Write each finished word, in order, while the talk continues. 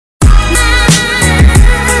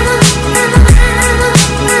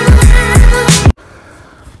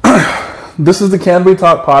This is the Can We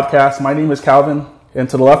Talk podcast. My name is Calvin, and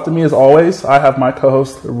to the left of me, as always, I have my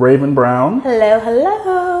co-host, Raven Brown. Hello,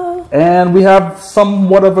 hello. And we have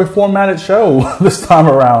somewhat of a formatted show this time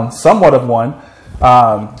around, somewhat of one.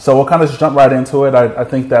 So we'll kind of just jump right into it. I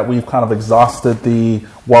think that we've kind of exhausted the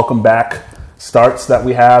welcome back starts that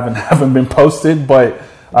we have and haven't been posted, but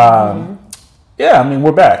yeah, I mean,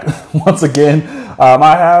 we're back once again.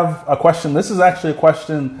 I have a question. This is actually a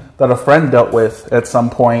question that a friend dealt with at some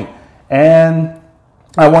point, and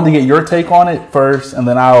I wanted to get your take on it first, and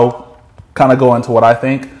then I'll kind of go into what I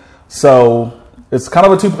think. So it's kind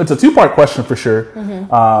of a two-part question for sure.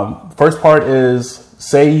 First part is,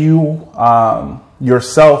 say you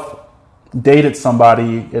yourself dated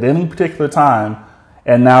somebody at any particular time,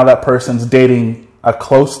 and now that person's dating a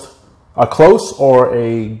close or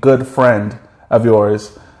a good friend of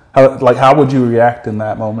yours. How would you react in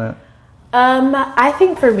that moment? I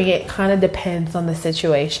think for me, it kind of depends on the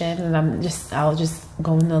situation, and I'll just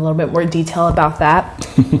go into a little bit more detail about that.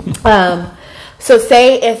 So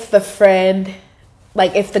say if the friend,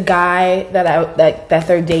 like if the guy that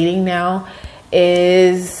they're dating now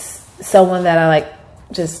is someone that I like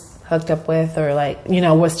just hooked up with, or like, you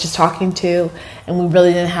know, was just talking to, and we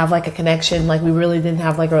really didn't have like a connection, like we really didn't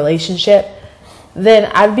have like a relationship,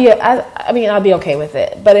 then I'd be okay with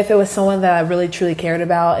it. But if it was someone that I really truly cared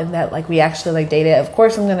about and that like we actually like dated, of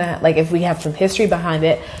course I'm gonna, like, if we have some history behind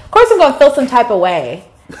it, of course I'm gonna feel some type of way.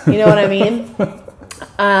 You know what I mean?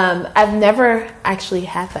 I've never actually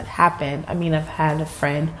had that happen. I mean, I've had a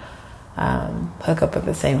friend hook up with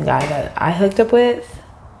the same guy that I hooked up with,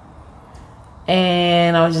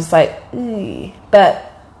 and I was just like,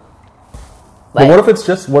 but what if it's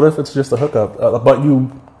just a hookup, but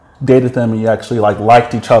you dated them and you actually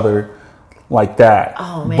liked each other like that?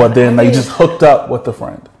 Oh man! But then they just hooked up with the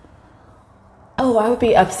friend. Oh, I would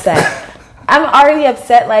be upset. I'm already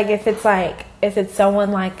upset. Like if it's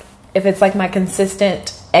my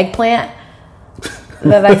consistent eggplant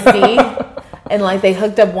that I see, and like they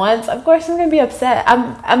hooked up once, of course I'm gonna be upset.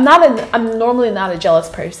 I'm normally not a jealous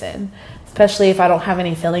person, especially if I don't have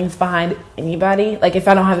any feelings behind anybody. Like if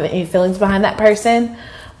I don't have any feelings behind that person,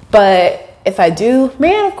 but if I do,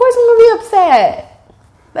 man, of course I'm gonna be upset.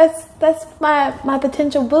 That's my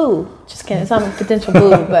potential boo. Just kidding, it's not my potential boo,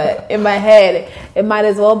 but in my head, it might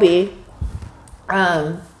as well be.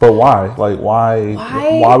 But why? Like,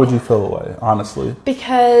 why would you feel away? Honestly,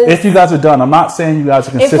 because if you guys are done, I'm not saying you guys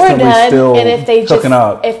are consistently still and if they hooking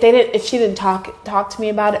up. If she didn't talk to me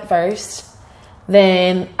about it first,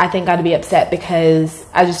 then I think I'd be upset, because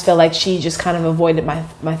I just feel like she just kind of avoided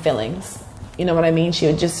my feelings. You know what I mean?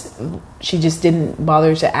 She just didn't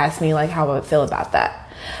bother to ask me like how I would feel about that.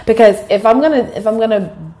 Because if I'm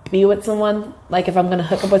gonna be with someone, like if I'm gonna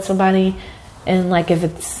hook up with somebody, and like if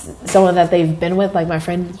it's someone that they've been with, like my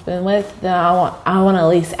friend's been with, then I want to at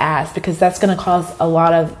least ask, because that's gonna cause a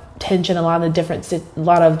lot of tension, a lot of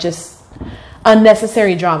just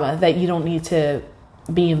unnecessary drama that you don't need to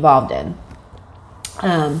be involved in.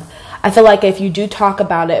 I feel like if you do talk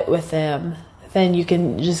about it with them, then you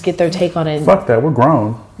can just get their take on it. Fuck that, we're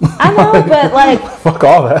grown. I know, but like, fuck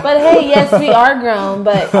all that. But hey, yes, we are grown.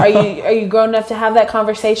 But are you grown enough to have that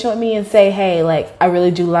conversation with me and say, hey, like, I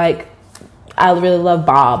really love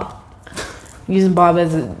Bob. I'm using Bob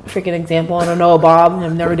as a freaking example. I don't know a Bob.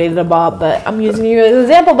 I've never dated a Bob, but I'm using you as an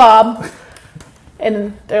example, Bob.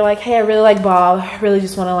 And they're like, hey, I really like Bob. I really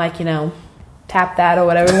just want to, like, you know, tap that or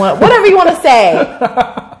whatever you want to say.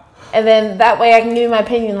 And then that way I can give you my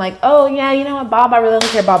opinion, like, oh, yeah, you know what, Bob, I really don't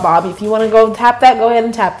care about Bob. If you want to go tap that, go ahead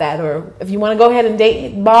and tap that. Or if you want to go ahead and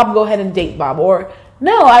date Bob, go ahead and date Bob. Or,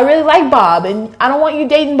 no, I really like Bob, and I don't want you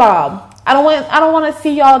dating Bob. I don't want to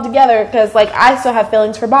see y'all together, because, like, I still have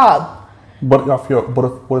feelings for Bob. But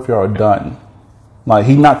what if y'all are done? Like,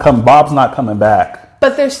 Bob's not coming back.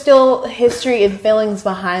 But there's still history and feelings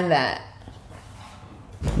behind that.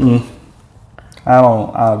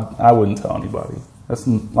 I wouldn't tell anybody. That's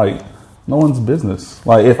like no one's business.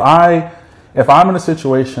 Like if I'm in a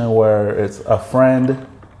situation where it's a friend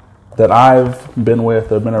that I've been with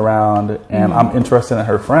or been around, and I'm interested in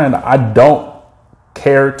her friend, I don't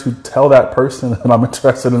care to tell that person that I'm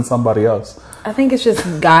interested in somebody else. I think it's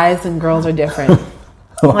just guys and girls are different.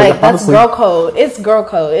 Like that's honestly, girl code. It's girl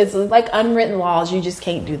code. It's like unwritten laws. You just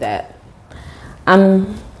can't do that.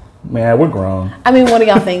 Man, we're grown. I mean, what do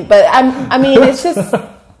y'all think? But I mean, it's just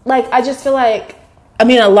like, I just feel like, I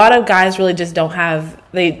mean, a lot of guys really just don't have,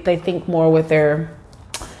 they think more with their,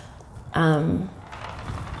 than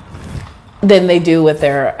they do with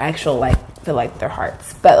their actual, like, feel like their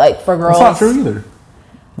hearts. But like for girls, that's not true either.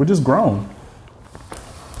 We're just grown.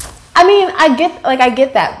 I mean, I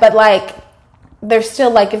get that, but like there's still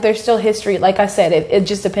like, if there's still history, like I said, it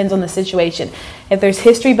just depends on the situation. If there's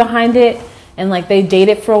history behind it and like they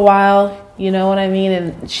dated for a while, you know what I mean?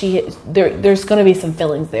 And there's going to be some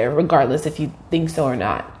feelings there, regardless if you think so or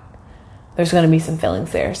not. There's going to be some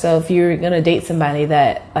feelings there. So if you're going to date somebody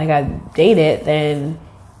that like I dated, then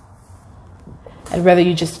I'd rather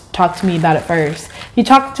you just talk to me about it first. If you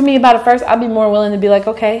talk to me about it first, I'd be more willing to be like,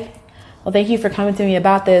 okay, well, thank you for coming to me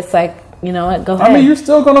about this. Like, you know what, go ahead. I mean, you're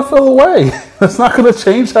still going to feel away. That's not going to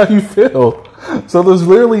change how you feel. So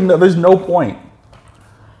there's no point.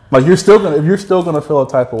 Like, if you're still gonna feel a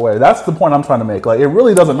type of way. That's the point I'm trying to make. Like, it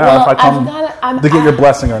really doesn't matter if I come to get your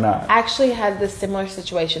blessing or not. I actually had this similar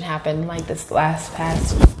situation happen like this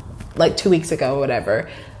past like 2 weeks ago or whatever.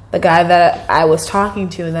 The guy that I was talking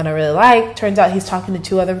to and that I really liked, turns out he's talking to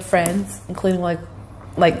 2 other friends, including like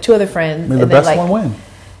 2 other friends. May the best one win.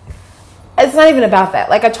 It's not even about that.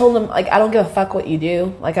 Like, I told him, like, I don't give a fuck what you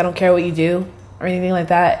do. Like, I don't care what you do or anything like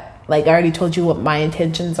that. Like, I already told you what my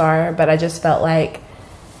intentions are, but I just felt like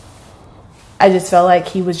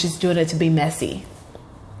he was just doing it to be messy.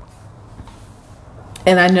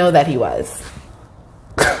 And I know that he was.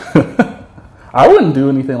 I wouldn't do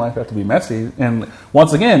anything like that to be messy. And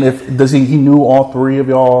once again, he knew all 3 of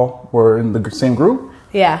y'all were in the same group?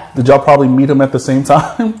 Yeah. Did y'all probably meet him at the same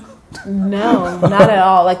time? No, not at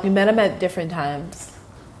all. Like, we met him at different times.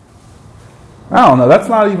 I don't know. That's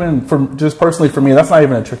not even, just personally for me, that's not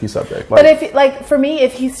even a tricky subject. Like, but for me,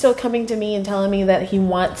 if he's still coming to me and telling me that he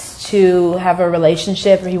wants to have a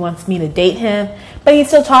relationship or he wants me to date him, but he's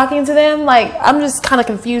still talking to them, like, I'm just kind of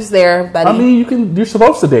confused there, buddy. I mean, you're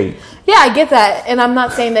supposed to date. Yeah, I get that. And I'm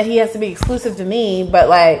not saying that he has to be exclusive to me, but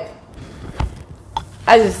like,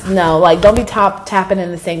 I just know, like, don't be tapping in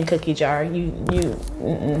the same cookie jar. You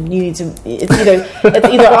need to. It's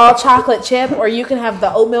either all chocolate chip, or you can have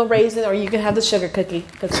the oatmeal raisin, or you can have the sugar cookie,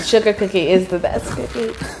 because the sugar cookie is the best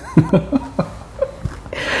cookie.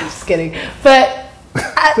 Just kidding, but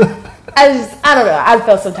I don't know. I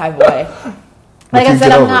felt some type of way. Like I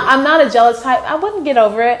said, I'm not a jealous type. I wouldn't get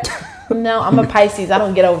over it. No, I'm a Pisces. I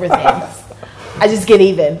don't get over things. I just get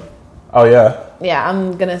even. Oh yeah. Yeah,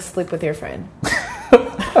 I'm gonna sleep with your friend.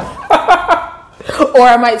 Or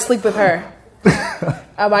I might sleep with her.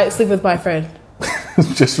 I might sleep with my friend.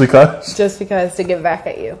 Just because? Just because, to get back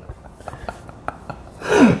at you.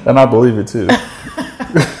 And I believe it too.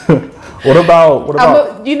 What about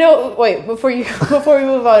wait, before we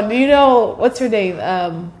move on, do you know what's her name?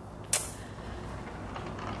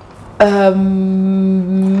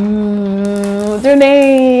 What's her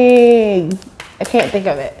name? I can't think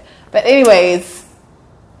of it. But anyways,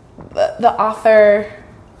 the author,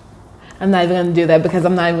 I'm not even gonna do that because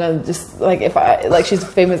I'm not even gonna just she's a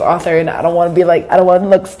famous author and I don't want to be like, I don't want to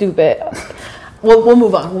look stupid. We'll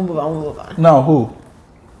move on. No, who?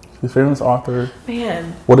 She's a famous author.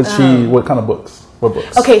 Man, what did she? What kind of books? What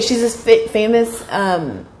books? Okay, she's a famous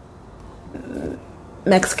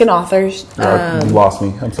Mexican author. You lost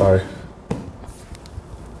me. I'm sorry.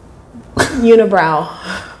 Unibrow.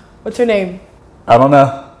 What's her name? I don't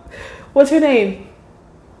know. What's her name?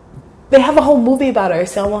 They have a whole movie about her.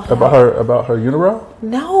 Selma. About her unibrow?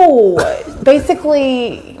 No.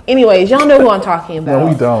 Basically, anyways, y'all know who I'm talking about. No,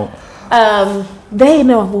 we don't. They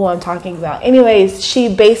know who I'm talking about. Anyways,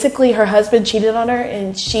 her husband cheated on her,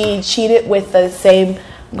 and she cheated with the same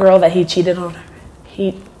girl that he cheated on her.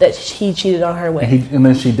 He cheated on her with. And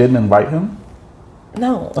then she didn't invite him?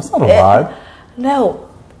 No. That's not a vibe. No.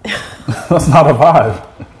 That's not a vibe.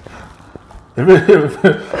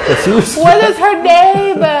 What is her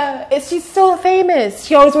name? She's so famous.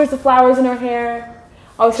 She always wears the flowers in her hair.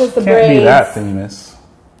 Always wears the braids. Can't be that famous.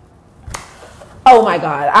 Oh my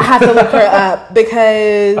god, I have to look her up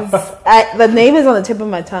because the name is on the tip of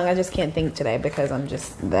my tongue. I just can't think today because I'm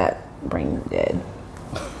just that brain dead.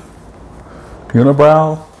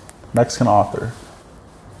 Unibrow, Mexican author.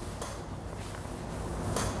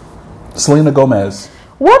 Selena Gomez.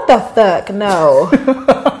 What the fuck? No.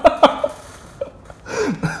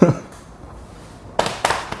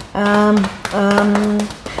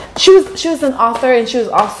 She was an author and she was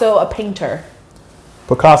also a painter.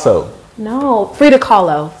 Picasso. No, Frida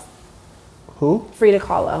Kahlo. Who? Frida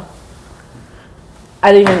Kahlo.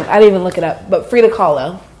 I didn't even look it up, but Frida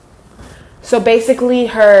Kahlo. So basically,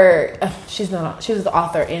 she was the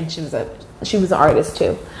author and she was an artist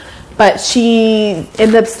too, but she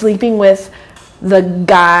ended up sleeping with the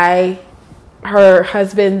guy, her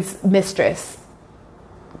husband's mistress.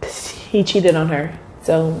 He cheated on her,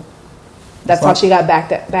 so that's how she got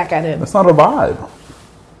back at him. That's not a vibe.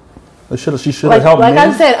 She should have helped me. Like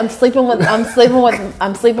I said, I'm sleeping with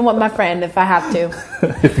my friend if I have to.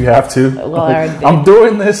 If you have to. Well, I already did. I'm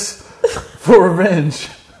doing this for revenge.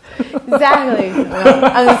 Exactly. No,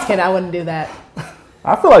 I'm just kidding. I wouldn't do that.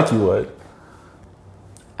 I feel like you would.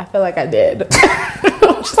 I feel like I did.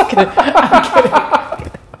 I'm just kidding.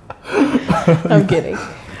 I'm kidding.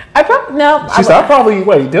 I probably no. She said, "I probably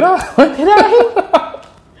wait. Did I? Did I?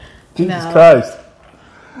 Jesus No. Christ."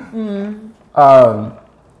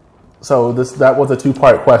 So that was a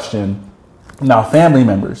 2-part question. Now, family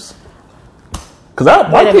members, because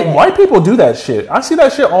white people do that shit. I see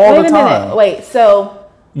that shit all the time. Wait a minute. Wait. So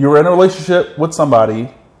You're in a relationship with somebody,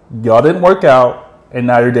 y'all didn't work out, and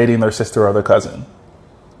now you're dating their sister or their cousin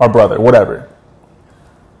or brother, whatever.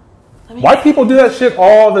 White people do that shit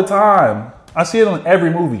all the time. I see it in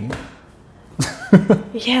every movie.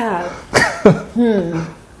 yeah.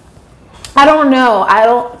 I don't know. I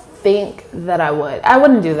don't think that I would. I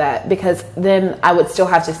wouldn't do that because then I would still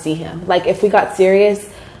have to see him. Like if we got serious,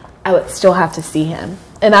 I would still have to see him,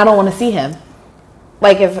 and I don't want to see him.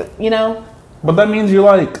 Like if But that means you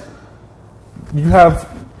have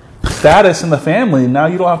status in the family. Now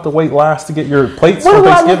you don't have to wait last to get your plates What for do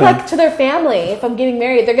I Thanksgiving. look like to their family if I'm getting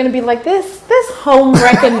married? They're going to be like this home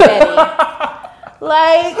wrecking Betty.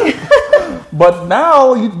 Like, But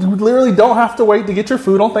now you literally don't have to wait to get your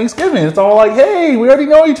food on Thanksgiving. It's all like, hey, we already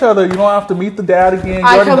know each other. You don't have to meet the dad again.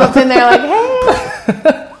 I come up in there like,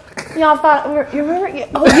 hey, y'all thought you remember?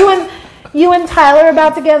 Oh, you and Tyler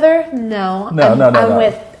about together? No,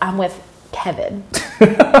 I'm with Kevin.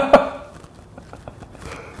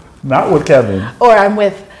 Not with Kevin. Or I'm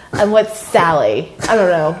with Sally. I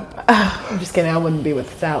don't know. I'm just kidding. I wouldn't be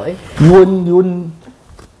with Sally. You wouldn't.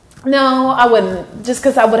 No, I wouldn't. Just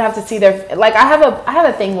because I would have to see their I have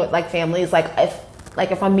a thing with like families. Like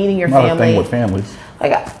if I'm meeting your Not family, a thing with families.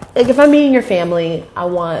 like if I'm meeting your family, I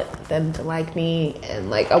want them to like me,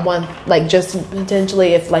 and I want just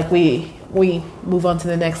potentially if we move on to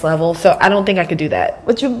the next level. So I don't think I could do that.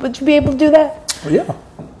 Would you be able to do that? Yeah.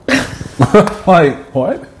 Like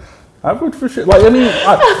what? I would for sure. Like I mean,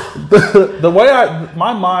 the way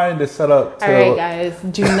my mind is set up. To, All right, guys,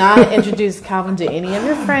 do not introduce Calvin to any of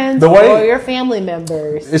your friends or your family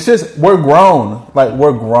members. It's just we're grown. Like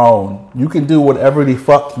we're grown. You can do whatever the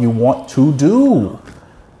fuck you want to do.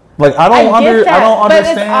 Like I don't understand. But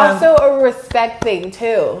it's also a respect thing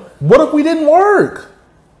too. What if we didn't work?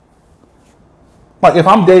 Like if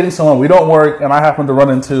I'm dating someone, we don't work, and I happen to run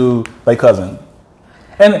into their cousin.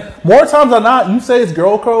 And more times than not, you say it's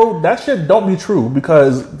girl code. That shit don't be true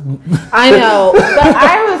because I know.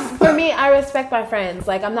 But for me, I respect my friends.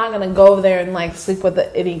 Like I'm not gonna go over there and sleep with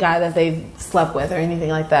any guy that they've slept with or anything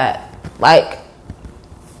like that. Like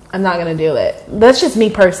I'm not gonna do it. That's just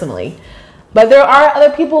me personally. But there are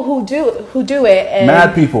other people who do it. And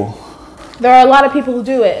mad people. There are a lot of people who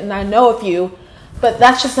do it, and I know a few. But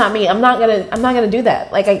that's just not me. I'm not gonna do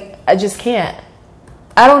that. Like I just can't.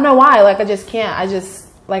 I don't know why. Like I just can't. I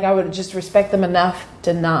would just respect them enough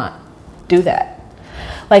to not do that.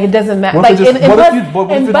 Like it doesn't matter. What if you don't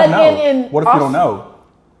know? What if you don't know?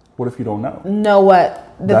 What if you don't know? Know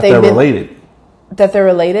what? That they're related. That they're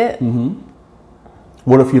related? Mm-hmm.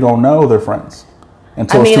 What if you don't know they're friends?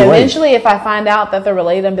 Until it's too late. Eventually, if I find out that they're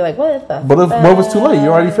related, I'll be like, what the But what if it's too late?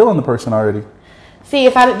 You're already feeling the person already. See,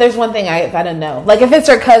 there's one thing if I didn't know. Like if it's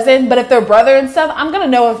their cousin, but if they're brother and stuff, I'm going to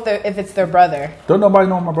know if it's their brother. Don't nobody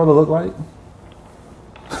know what my brother look like?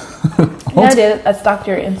 Yeah, I did. I stalked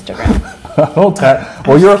your Instagram. Don't tag.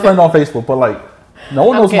 Well, you're a friend on Facebook, but no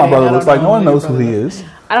one knows what my brother looks like. No one knows who he is.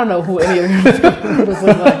 I don't know who any of your brothers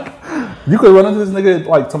look like. You could run into this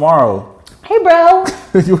nigga tomorrow. Hey, bro.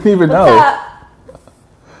 You wouldn't even know. Up?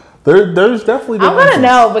 There's definitely. I'm gonna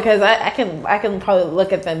know because I can probably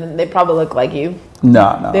look at them and they probably look like you.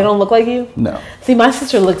 No. They don't look like you? No. See, my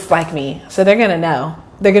sister looks like me, so they're gonna know.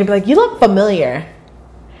 They're gonna be like, you look familiar.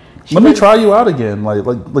 Let me try you out again. Like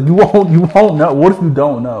you won't know. What if you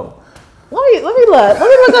don't know? Let me look. Let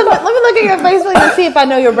me look at your Facebook and see if I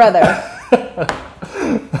know your brother.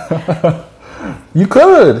 You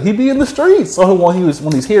could. He'd be in the streets. So when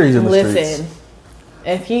he's here, he's in the streets. Listen,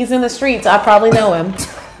 if he's in the streets, I probably know him.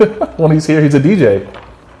 When he's here, he's a DJ.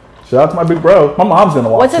 Shout out to my big bro. My mom's gonna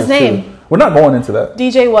watch. What's his name? Too. We're not going into that.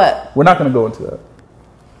 DJ what? We're not gonna go into that.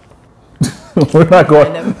 We're not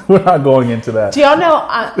going into that. Do y'all know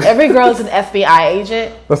every girl is an FBI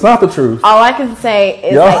agent? That's not the truth. All I can say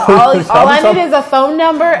is all I need is a phone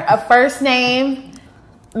number, a first name,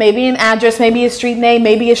 maybe an address, maybe a street name,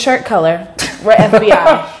 maybe a shirt color. We're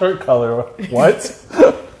FBI. Shirt color. What?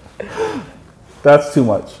 That's too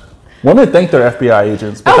much. Women think they're FBI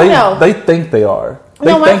agents, but they think they are.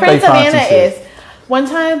 My friend Savannah is. One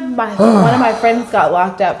time, one of my friends got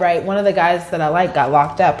locked up, right? One of the guys that I like got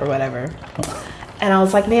locked up or whatever. And I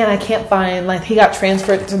was like, man, I can't find, he got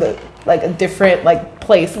transferred to the like a different like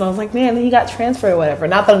place, and I was like, man, he got transferred or whatever.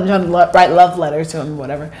 Not that I'm trying to write love letters to him or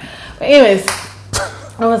whatever, but anyways,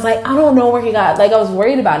 I was like, I don't know where he got. Like, I was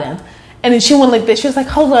worried about him, and then she went like this. She was like,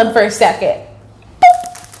 hold on for a second.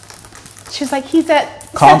 She was like, he's at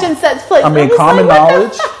such and such place. I mean, common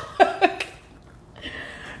knowledge.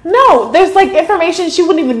 No, there's like information she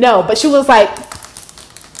wouldn't even know, but she was like,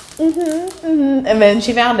 and then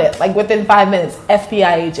she found it like within 5 minutes.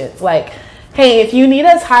 FBI agents like, hey, if you need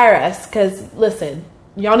us, hire us, because listen,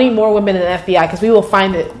 y'all need more women in the FBI because we will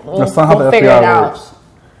find it. That's not how the figure FBI it out. works.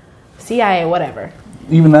 CIA, whatever.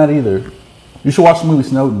 Even that either. You should watch the movie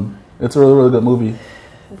Snowden. It's a really, really good movie.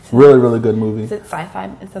 Really, really good movie. Is it sci-fi?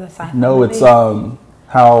 Is it a sci-fi? No, movie? it's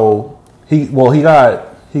how he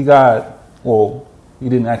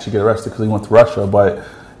didn't actually get arrested because he went to Russia, but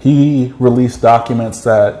he released documents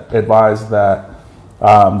that advise that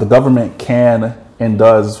the government can and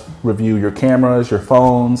does review your cameras, your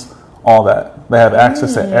phones, all that. They have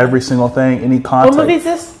access to every single thing, any content. What movie is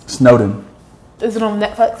this? Snowden. Is it on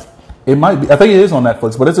Netflix? It might be. I think it is on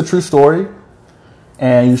Netflix, but it's a true story.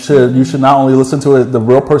 And you should not only listen to it, the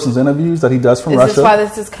real person's interviews that he does from Russia. Is this why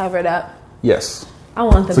this is covered up? Yes. I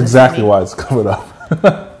want them That's to exactly why it's covered up.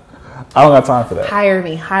 I don't got time for that. Hire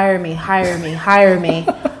me. Hire me.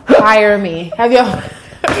 Have y'all...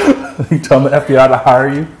 You tell the FBI to hire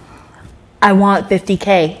you? I want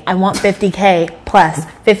 50K. I want 50K plus.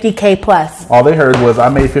 50K plus. All they heard was I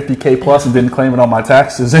made 50K plus and didn't claim it on my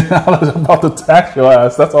taxes, and I was about to tax your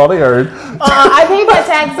ass. That's all they heard. I paid my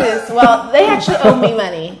taxes. Well, they actually owe me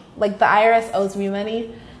money. Like, the IRS owes me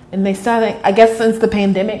money, and they still haven't. I guess since the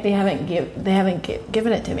pandemic, they haven't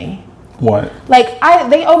given it to me. What? Like,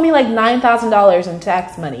 they owe me like $9,000 in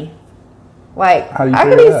tax money. Like, How do you I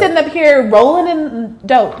could figure be that? sitting up here rolling in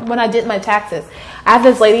dope when I did my taxes. I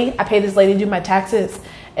paid this lady to do my taxes,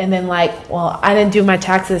 and then I didn't do my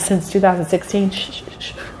taxes since 2016.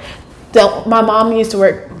 My mom used to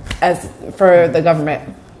work for the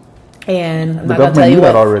government, and I'm not gonna tell you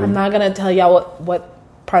already. I'm not gonna tell y'all what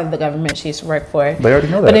part of the government she used to work for. They already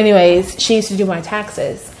know that. But anyways, she used to do my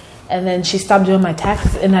taxes, and then she stopped doing my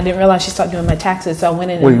taxes, and I didn't realize she stopped doing my taxes. So I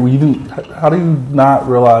went in. Wait, you didn't? How do you not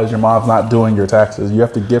realize your mom's not doing your taxes? You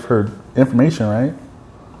have to give her information, right?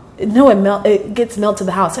 No, it gets mailed to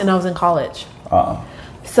the house, and I was in college.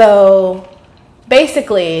 So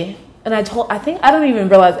basically, and I didn't even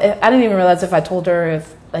realize if I told her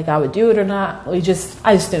if I would do it or not. I just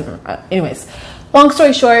didn't. Anyways, long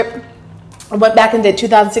story short, I went back and did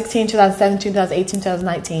 2016, 2017, 2018,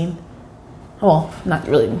 2019. Well, not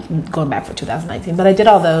really going back for 2019, but I did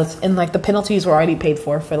all those, and the penalties were already paid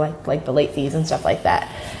for like the late fees and stuff like that.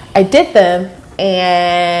 I did them,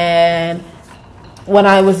 and when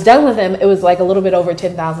I was done with them, it was a little bit over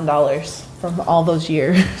 $10,000 from all those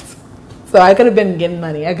years. So I could have been getting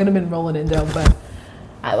money. I could have been rolling in dough, but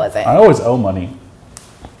I wasn't. I always owe money.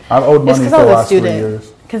 I've owed money for the last 3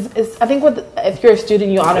 years. Because I think if you're a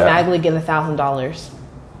student, you automatically get $1,000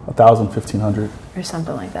 1,000, 1,500, or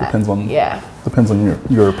something like that. Depends on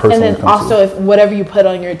your personal. And then also, if whatever you put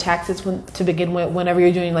on your taxes to begin with, whenever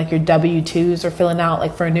you're doing your W-2s or filling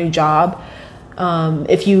out for a new job.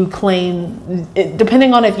 If you claim,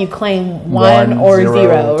 depending on if you claim one or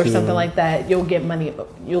zero or something like that, you'll get money.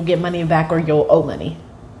 You'll get money back, or you'll owe money.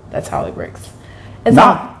 That's how it works. It's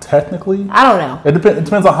not technically. I don't know. It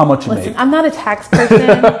depends on how much you make. I'm not a tax person,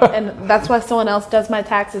 and that's why someone else does my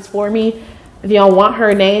taxes for me. If y'all want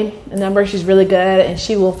her name and number, she's really good, and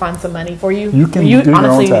she will find some money for you. You can do your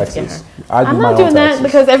own taxes. I'm not doing that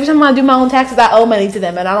because every time I do my own taxes, I owe money to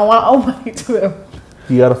them, and I don't want to owe money to them.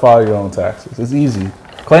 You got to file your own taxes. It's easy.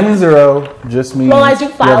 Claiming zero just means I do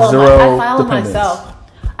file them. I file them dependence. myself.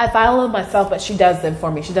 I file them myself, but she does them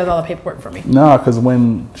for me. She does all the paperwork for me. No, because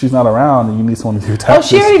when she's not around and you need someone to do your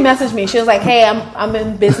taxes. Oh, she already messaged me. She was like, "Hey, I'm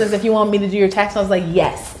in business. If you want me to do your tax," I was like,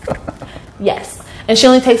 "Yes, yes." And she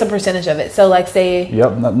only takes a percentage of it. So, say.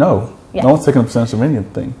 Yep. No. Yeah. No one's taking a percentage of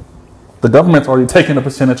anything. The government's already taking a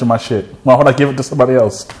percentage of my shit. Why would I give it to somebody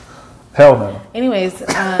else? Hell no. Anyways,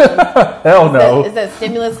 hell no. Is that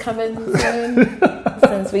stimulus coming soon?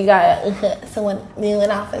 Since we got someone new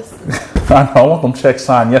in office. I want them checks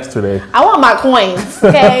signed yesterday. I want my coins,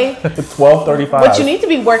 okay? $12.35. What you need to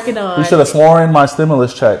be working on. You should have sworn my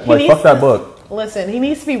stimulus check. Fuck that book. Listen, he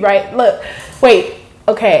needs to be right. Look, wait.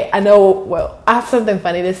 Okay, I know. Well, I have something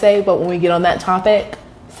funny to say, but when we get on that topic,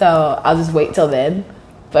 so I'll just wait till then.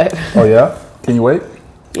 But. Oh yeah? Can you wait?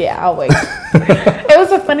 Yeah, I'll wait. It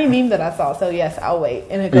was a funny meme that I saw, so yes, I'll wait.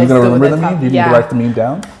 And it goes. Are you gonna remember the meme? Do you need to write the meme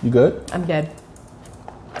down? You good? I'm good.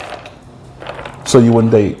 So you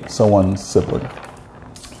wouldn't date someone's sibling?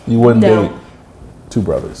 You wouldn't date two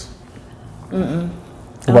brothers?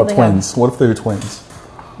 What about twins? What if they were twins?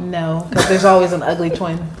 No, because there's always an ugly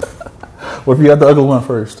twin. What if you had the ugly one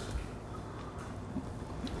first?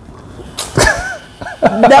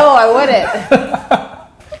 No, I wouldn't.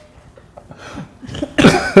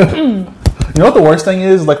 You know what the worst thing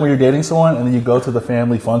is? Like when you're dating someone and then you go to the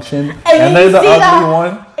family function and they're the ugly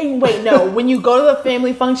one. And wait, no. When you go to the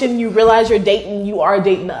family function, you realize you are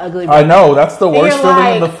dating the ugly one. I know. That's the worst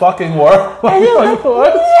feeling in the fucking world. And you're like,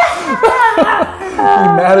 what?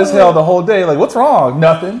 You're mad as hell the whole day. Like, what's wrong?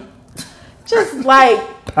 Nothing. Just like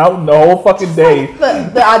out the whole fucking day.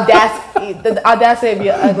 The audacity of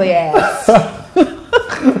your ugly ass.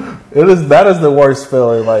 That is the worst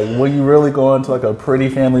feeling. Like when you really go into like a pretty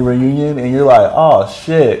family reunion and you're like, oh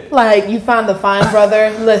shit. Like you found the fine brother.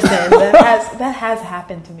 Listen, that has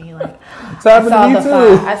happened to me. Like it's happened to me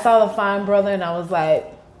too. I saw the fine brother and I was like,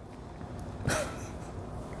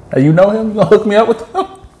 hey, you know him? You gonna hook me up with him?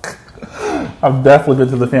 I've definitely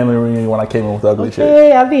been to the family reunion when I came in with the ugly chick.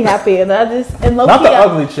 Yeah, I'd be happy. And not the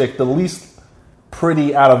ugly chick, the least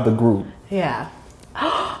pretty out of the group. Yeah.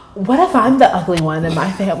 What if I'm the ugly one in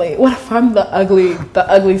my family? What if I'm the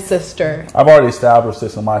ugly sister? I've already established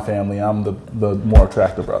this in my family. I'm the more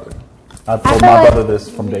attractive brother. I've told my brother this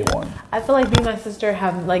from day one. I feel like me and my sister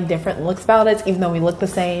have like different looks about us, even though we look the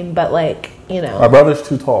same. But like, you know, my brother's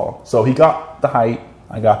too tall, so he got the height.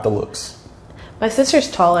 I got the looks. My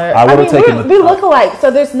sister's taller. I would have taken we look alike,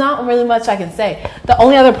 so there's not really much I can say. The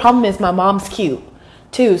only other problem is my mom's cute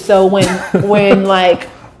too. So when like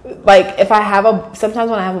if I have sometimes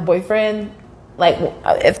when I have a boyfriend, like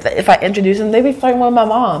if I introduce him, they be flirting with my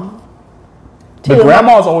mom too. The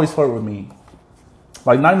grandmas always flirt with me.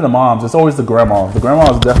 Like not even the moms, it's always the grandmas. The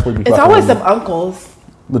grandmas definitely be. It's always some uncles.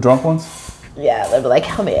 The drunk ones. Yeah, they'll be like,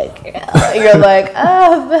 "Come here, girl." You're like,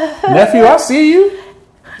 "Oh, nephew, I see you."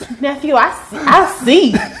 Nephew, I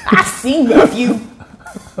see, nephew.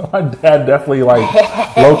 My dad definitely like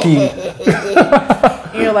low key.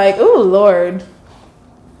 You're like, "Ooh, Lord."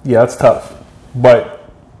 Yeah, it's tough. But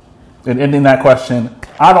in ending that question,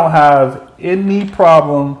 I don't have any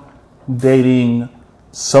problem dating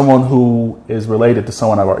someone who is related to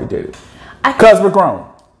someone I've already dated. Because we're grown.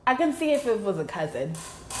 I can see if it was a cousin.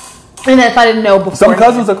 And if I didn't know beforehand. Some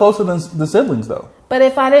cousins are closer than the siblings though. But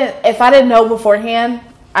if I didn't know beforehand,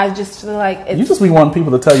 I just feel like you just be wanting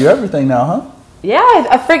people to tell you everything now, huh? Yeah,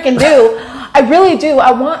 I freaking do. I really do.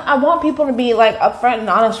 I want people to be like upfront and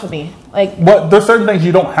honest with me. Like, but there's certain things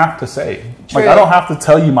you don't have to say. True. Like I don't have to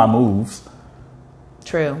tell you my moves.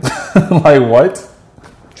 True. Like what?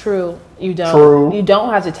 True. You don't. True. You don't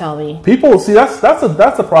have to tell me. People see that's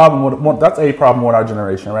a problem with our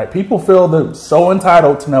generation, right? People feel they're so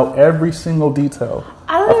entitled to know every single detail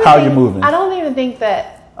of how you're moving. I don't even think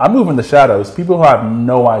that. I move in the shadows. People who have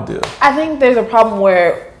no idea. I think there's a problem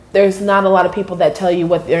where there's not a lot of people that tell you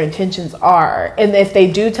what their intentions are. And if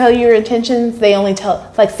they do tell you your intentions, they only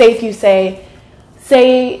tell, like, say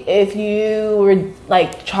if you were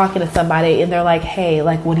like talking to somebody and they're like, hey,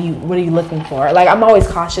 like, what are you looking for? Like, I'm always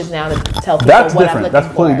cautious now to tell people that's what different. I'm looking That's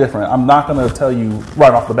completely for. different. I'm not going to tell you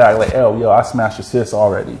right off the bat, like, oh, yo, I smashed your sis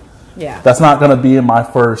already. Yeah. That's not going to be in my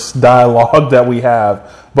first dialogue that we have.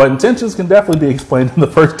 But intentions can definitely be explained in the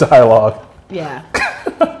first dialogue. Yeah.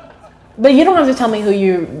 But you don't have to tell me who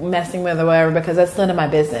you're messing with or whatever, because that's none of my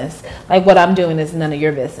business. Like, what I'm doing is none of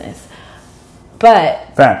your business.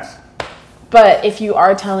 But facts. But if you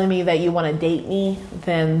are telling me that you want to date me,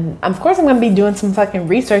 then of course I'm going to be doing some fucking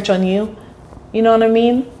research on you. You know what I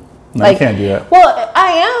mean? No, like, you can't do that. Well,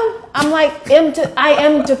 I am. I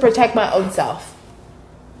am to protect my own self.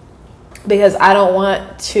 Because I don't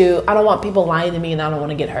want people lying to me, and I don't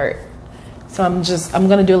want to get hurt. So I'm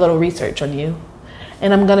going to do a little research on you.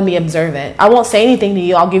 And I'm going to be observant. I won't say anything to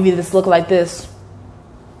you. I'll give you this look like this.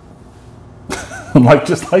 Like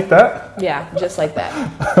just like that? Yeah, just like that.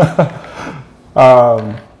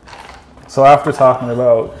 So after talking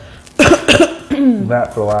about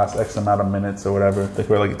that for the last X amount of minutes or whatever, I think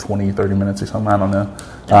we're like 20, 30 minutes or something, I don't know.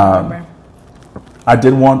 I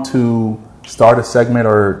did want to start a segment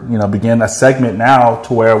or, begin a segment now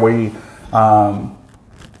to where we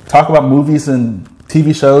talk about movies and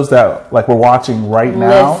TV shows that like we're watching right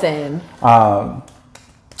now. Listen. I'm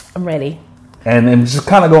ready. And then just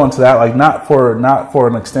kind of go into that, like not for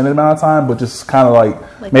an extended amount of time, but just kind of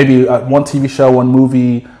like maybe one TV show, one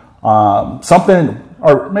movie, something,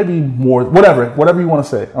 or maybe more, whatever you want to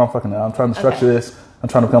say. I don't fucking know. I'm trying to structure this. I'm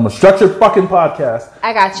trying to become a structured fucking podcast.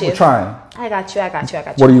 I got you. We're trying. I got you.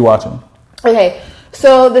 What are you watching? Okay,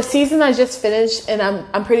 so the season I just finished, and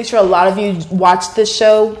I'm pretty sure a lot of you watched this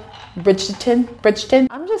show, Bridgerton.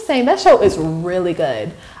 I'm just saying that show is really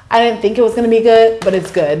good. I didn't think it was going to be good, but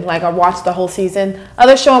it's good. Like, I watched the whole season.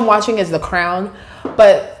 Other show I'm watching is The Crown,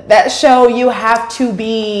 but that show, you have to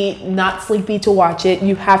be not sleepy to watch it.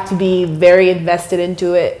 You have to be very invested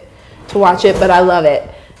into it to watch it, but I love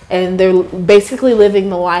it. And they're basically living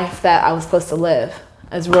the life that I was supposed to live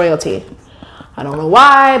as royalty. I don't know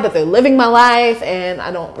why, but they're living my life, and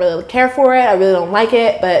I don't really care for it. I really don't like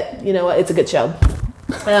it, but you know what? It's a good show.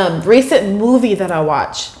 Recent movie that I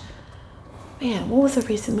watched. Man, what was the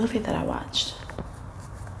recent movie that I watched?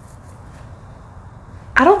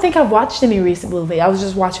 I don't think I've watched any recent movie. I was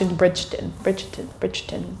just watching Bridgerton.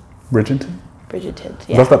 Bridgerton?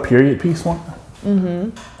 Yeah. That's that period piece one?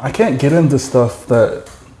 Mm-hmm. I can't get into stuff that,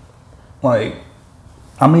 like,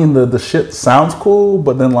 I mean, the shit sounds cool,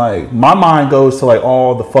 but then, like, my mind goes to, like,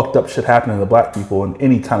 all the fucked up shit happening to black people in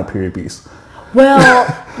any kind of period piece. Well,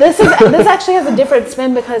 this actually has a different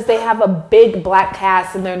spin because they have a big black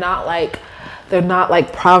cast, and they're not like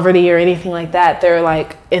poverty or anything like that. They're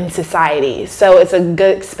like in society. So it's a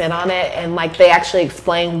good spin on it. And like they actually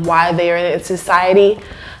explain why they're in society.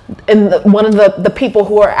 And one of the people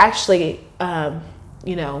who are actually,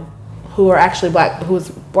 who are actually black, who's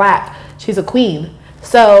black, she's a queen.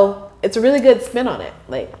 So it's a really good spin on it.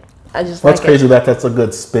 Like, I just like it. That's crazy that's a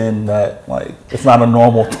good spin that, like, it's not a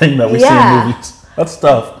normal thing that we see in movies. That's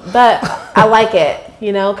tough. But I like it.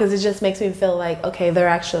 Because it just makes me feel like, okay, they're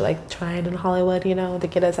actually like trying in Hollywood, to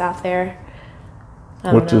get us out there.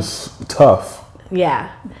 Which is tough.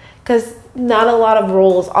 Yeah. Because not a lot of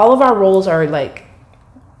roles, all of our roles are like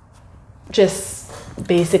just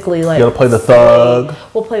basically like. You gotta play the thug.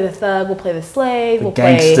 We'll play the thug, we'll play the slave, the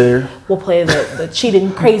gangster. We'll play the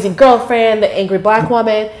cheating crazy girlfriend, the angry black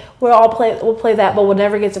woman. We'll play that, but we'll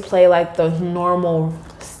never get to play like the normal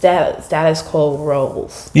status quo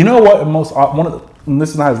roles. You know what? And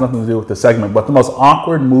this has nothing to do with the segment, but the most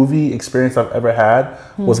awkward movie experience I've ever had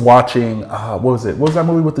was watching, what was it? What was that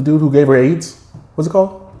movie with the dude who gave her AIDS? What's it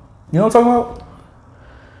called? You know what I'm talking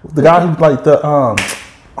about? The guy who, like,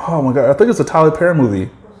 oh my God, I think it's a Tyler Perry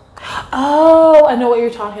movie. Oh, I know what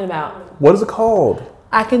you're talking about. What is it called?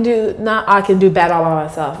 I Can Do Bad All By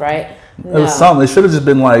Myself, right? No. It was something. It should have just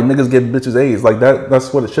been like niggas give bitches AIDS. Like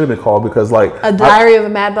that's what it should have been called, because like A Diary of a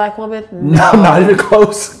Mad Black Woman? No, not even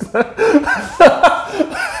close.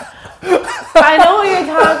 I know what you're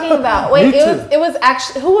talking about. Wait, it was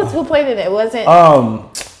actually who played in it? It wasn't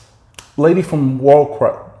lady from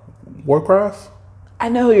Warcraft? I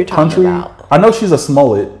know who you're talking about. I know she's a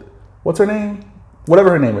Smollett. What's her name?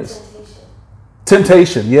 Whatever her name is.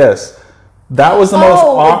 Temptation, yes. That was the most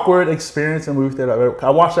awkward experience in movie theater. I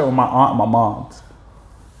watched that with my aunt and my mom's,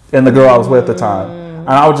 and the girl I was with at the time. And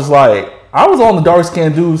I was just like, I was on the dark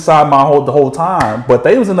skinned dude side the whole time, but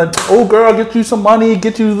they was in the, oh girl, get you some money,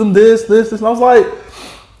 get you them this, and I was like,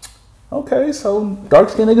 okay, so dark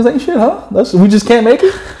skinned niggas ain't shit, huh? We just can't make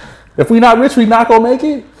it. If we not rich, we not gonna make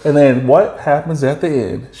it. And then what happens at the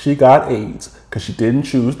end? She got AIDS because she didn't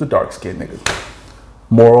choose the dark skinned niggas.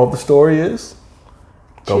 Moral of the story is,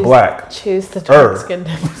 go black. Choose the dark skinned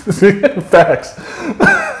niggas. Facts.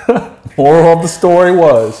 Moral of the story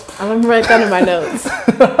was, I'm gonna write that in my notes.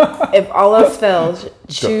 If all else fails,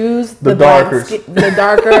 choose the darker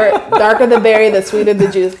the berry, the sweeter the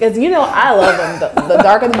juice. Because I love them. The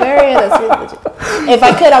darker the berry and the sweeter the juice. If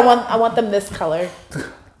I could, I want them this color.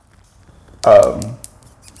 All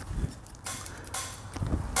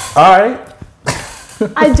right.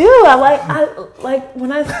 I do. I like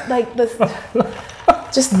when I like this.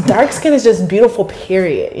 Just dark skin is just beautiful.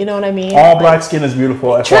 Period. You know what I mean? All black skin is beautiful.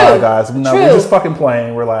 FYI, guys. No, we're just fucking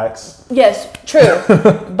playing. Relax. Yes, true.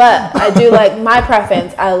 But I do like my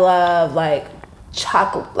preference. I love like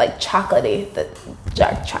chocolate, like chocolatey, the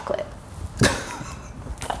dark chocolate.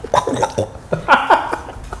 What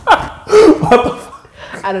the fuck?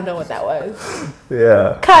 I don't know what that was.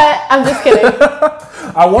 Yeah. Cut. I'm just kidding.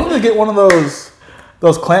 I wanted to get one of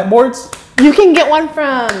those clamp boards. You can get one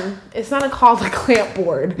from. It's not called a clamp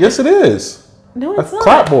board. Yes, it is. No, it's not.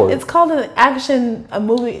 Clapboard. It's called a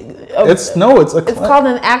movie. It's called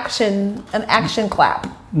an action clap.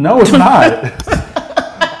 No, it's not.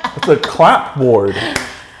 It's a clapboard.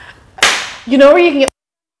 You know where you can get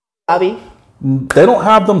Bobby? They don't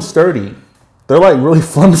have them sturdy. They're like really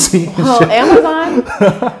flimsy. Amazon.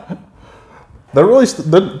 They're really.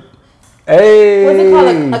 Hey. What's it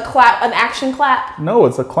called? A clap? An action clap? No,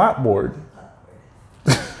 it's a clapboard.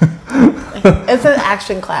 It's an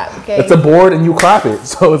action clap. Okay. It's a board and you clap it,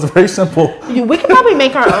 so it's very simple. We can probably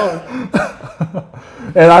make our own.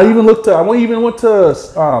 And I even went to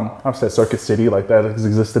I've said Circuit City, like that has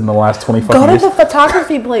existed in the last 25 years. Go to the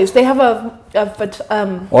photography place. They have a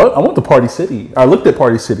Well, I went to Party City. I looked at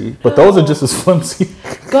Party City, but those are just as flimsy.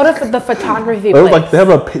 Go to the photography They place. like they have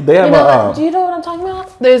a Do you know what I'm talking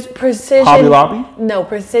about? There's Precision. Hobby Lobby? No,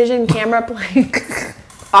 Precision Camera Place.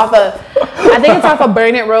 I think it's off of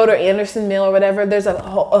Burnett Road or Anderson Mill or whatever. There's a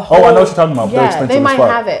whole. Oh, I know what you're talking about. They're expensive they might as fuck.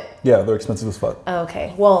 have it. Yeah, they're expensive as fuck.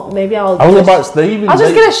 Okay, well maybe I'll. I was about. I'll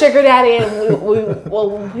just get a sugar daddy and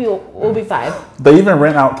we'll be fine. They even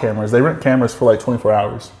rent out cameras. They rent cameras for like 24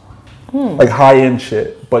 hours. Like high end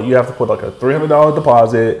shit, but you have to put like a $300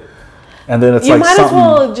 deposit, and then it's you like might something. as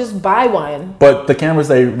well just buy one. But the cameras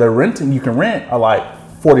they're renting, you can rent, are like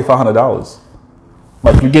 $4,500.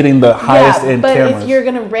 Like you're getting the highest end but cameras. if you're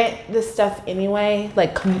gonna rent this stuff anyway,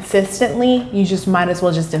 like consistently, you just might as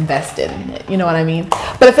well just invest in it. You know what I mean?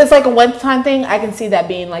 But if it's like a one-time thing, I can see that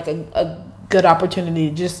being like a good opportunity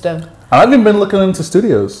just to. I've even been looking into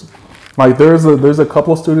studios. Like there's a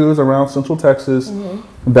couple of studios around Central Texas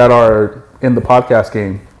that are in the podcast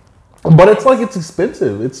game, but it's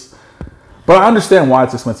expensive. But I understand why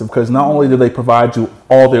it's expensive, because not only do they provide you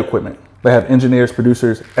all the equipment, they have engineers,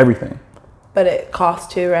 producers, everything. But it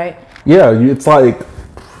costs too, right? Yeah, it's like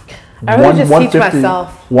I really just teach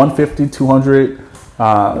myself. 150, 200.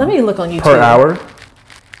 Let me look on YouTube per hour.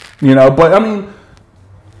 You know, but I mean,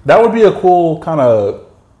 that would be a cool kind of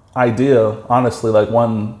idea, honestly. Like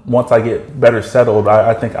once I get better settled,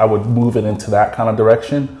 I think I would move it into that kind of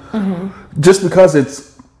direction. Just because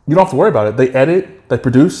you don't have to worry about it. They edit, they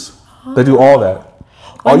produce, they do all that.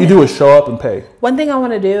 All you do is show up and pay. One thing I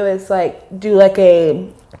want to do is like do like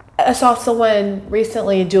I saw someone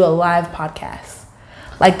recently do a live podcast.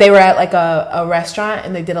 Like they were at like a restaurant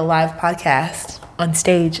and they did a live podcast on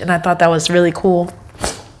stage, and I thought that was really cool.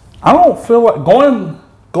 I don't feel like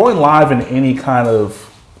going live in any kind of.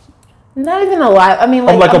 Not even a live. I mean,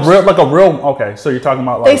 like a real. Okay, so you're talking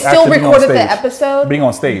about like they still recorded the episode, being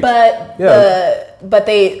on stage, but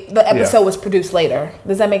the episode was produced later.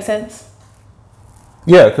 Does that make sense?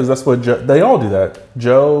 Yeah, because that's what they all do. That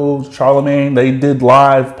Joe, Charlemagne, they did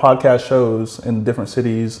live podcast shows in different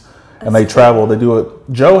cities, and they travel. They do it.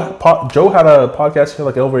 Joe had a podcast here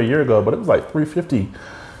like over a year ago, but it was like $350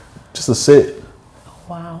 just to sit.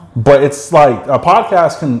 Wow. But it's like a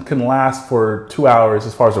podcast can last for 2 hours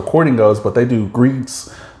as far as recording goes, but they do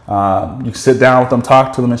greets. You sit down with them,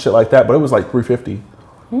 talk to them and shit like that. But it was like $350.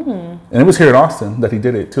 And it was here in Austin that he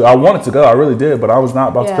did it too. I wanted to go, I really did, but I was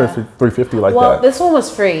not about to pay $350 like that. Well, this one was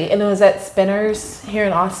free, and it was at Spinners here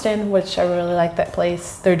in Austin, which I really like that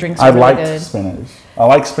place. Their drinks are really good. I liked Spinners. I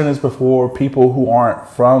liked Spinners before. People who aren't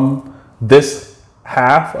from this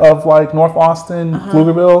half of like North Austin,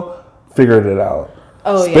 Pflugerville, figured it out.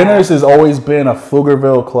 Oh, Spinners has always been a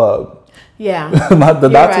Pflugerville club. Yeah,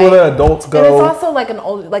 that's where the adults go. And it's also like an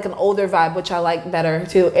older vibe, which I like better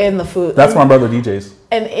too. And the food. That's my brother DJs.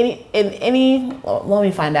 And let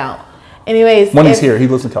me find out. Anyways, when he's here, he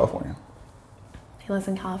lives in California. He lives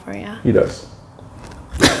in California. He does.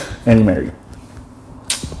 And he married.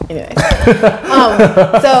 Anyway,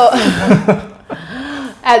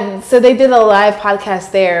 so they did a live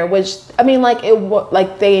podcast there, which I mean, like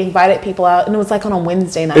they invited people out, and it was like on a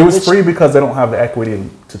Wednesday night. It was free because they don't have the equity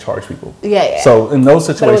to charge people. Yeah. So in those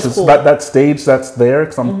situations, cool. that stage that's there,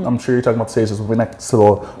 because I'm sure you're talking about the stage that's next to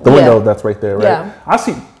the window that's right there, right? Yeah. I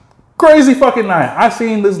see crazy fucking night. I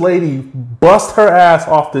seen this lady bust her ass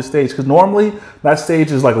off this stage, because normally that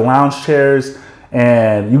stage is like lounge chairs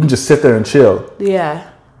and you can just sit there and chill. Yeah.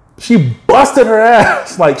 She busted her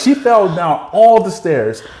ass. Like, she fell down all the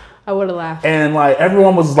stairs. I would have laughed. And, like,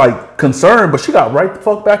 everyone was, like, concerned, but she got right the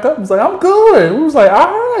fuck back up and was like, I'm good. We was like,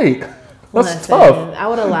 all right. That's tough. I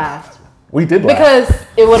would have laughed. We did laugh. Because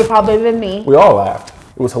it would have probably been me. We all laughed.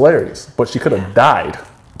 It was hilarious. But she could have died.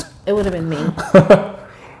 It would have been me.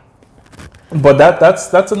 But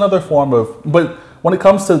that's another form of... But when it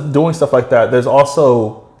comes to doing stuff like that, there's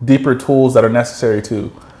also deeper tools that are necessary,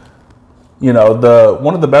 too. You know,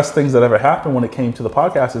 one of the best things that ever happened when it came to the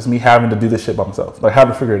podcast is me having to do this shit by myself. Like,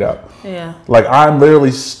 having to figure it out. Yeah. Like, I'm literally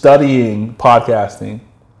studying podcasting.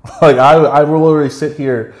 Like, I will literally sit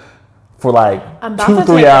here for like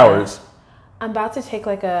 2-3 hours. I'm about to take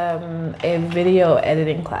like a video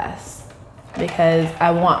editing class, because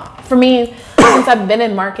for me, since I've been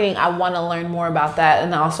in marketing, I want to learn more about that,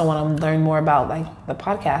 and I also want to learn more about like the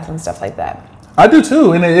podcast and stuff like that. I do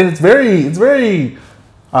too, and it's very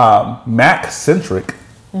Mac centric.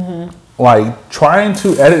 Like, trying to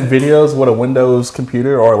edit videos with a Windows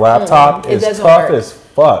computer or a laptop is tough as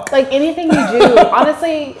fuck. Like, anything you do,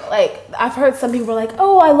 honestly, like, I've heard some people are like,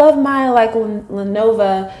 oh, I love my like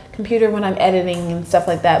Lenovo computer when I'm editing and stuff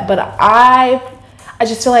like that, but I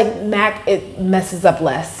just feel like Mac, it messes up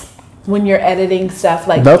less. when you're editing stuff,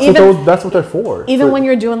 like That's what they're for. Even when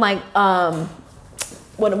you're doing like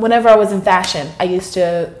whenever I was in fashion, I used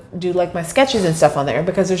to do like my sketches and stuff on there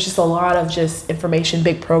because there's just a lot of just information,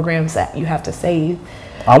 big programs that you have to save.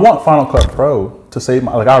 I want Final Cut Pro to save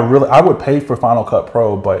my, like I would pay for Final Cut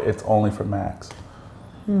Pro, but it's only for Macs.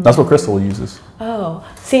 That's what Crystal uses. Oh,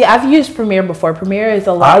 see, I've used Premiere before. Premiere is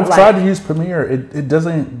a lot. I've tried to use Premiere. It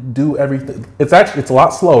doesn't do everything. It's a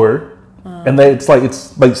lot slower, and it's like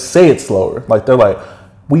say it's slower. Like they're like,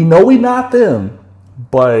 we know we not them,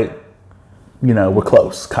 but you know we're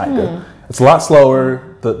close, kind of. It's a lot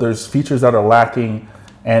slower. There's features that are lacking,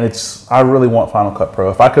 and I really want Final Cut Pro.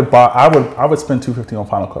 If I could buy, I would spend $250 on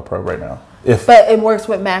Final Cut Pro right now. But it works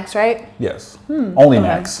with Macs, right? Yes, only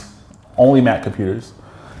Macs, only Mac computers.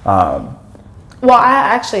 Well,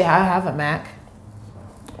 I have a Mac.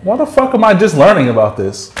 Why the fuck am I just learning about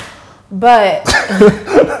this? But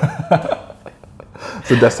it's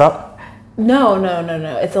a desktop? No.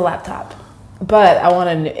 It's a laptop. But I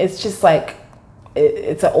want to. It's just like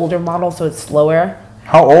it's an older model, so it's slower.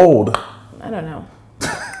 How old? I don't know.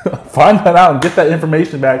 Find that out and get that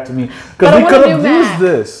information back to me because we could have used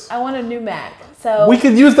this. I want a new Mac, so we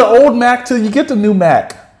could use the old Mac till you get the new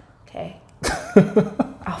Mac. Okay.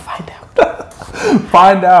 I'll find out.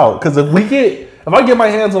 Find out, because if I get my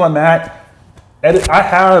hands on my Mac,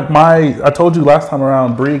 I told you last time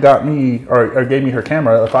around, Bree got me or gave me her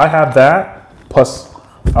camera. If I have that plus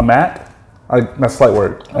a Mac, that's light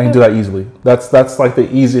work. I can do that easily. That's like the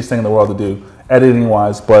easiest thing in the world to do, editing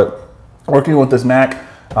wise. But working with this Mac,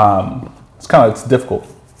 it's difficult.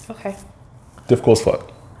 Okay. Difficult as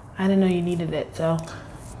fuck. I didn't know you needed it, so.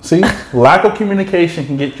 See, lack of communication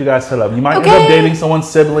can get you guys set up. You might end up dating someone's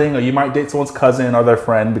sibling, or you might date someone's cousin or their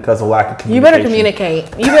friend because of lack of communication. You better communicate.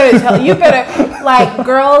 You better tell. You better like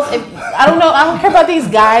girls. I don't care about these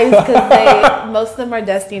guys because most of them are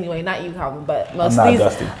dusty anyway. Not you, Calvin, but most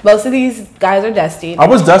of these guys are dusty. I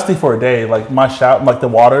was dusty for a day. Like my the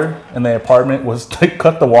water in the apartment was they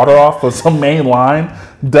cut the water off, but some main line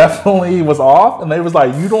definitely was off, and they was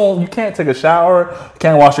like, you can't take a shower, you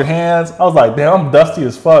can't wash your hands. I was like, damn, I'm dusty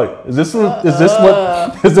as fuck. Is this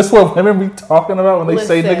what women be talking about when they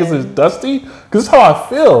say niggas is dusty? Because this is how I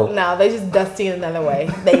feel. No, they just dusty in another way.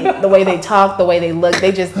 The way they talk, the way they look,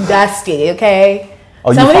 they just dusty. Okay.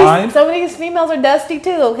 Oh, you fine? Some of these females are dusty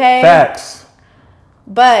too. Okay. Facts.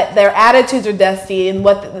 But their attitudes are dusty, and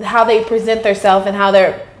how they present themselves and how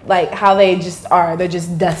they just are. They're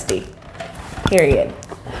just dusty. Period.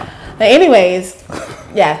 But anyways,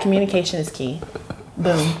 yeah, communication is key.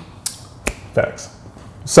 Boom. Facts.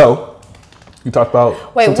 So, you talked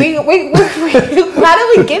about... Wait, how did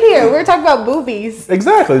we get here? We were talking about movies.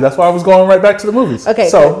 Exactly. That's why I was going right back to the movies. Okay,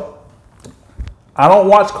 so, I don't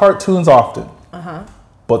watch cartoons often.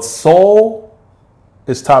 But Soul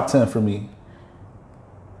is top 10 for me.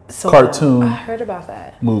 Soul. Cartoon. I heard about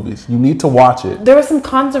that. Movies. You need to watch it. There was some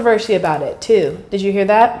controversy about it, too. Did you hear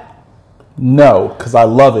that? No, because I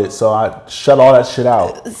love it, so I shut all that shit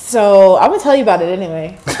out. So I'm gonna tell you about it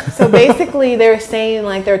anyway. So basically, they were saying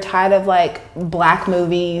like they're tired of like black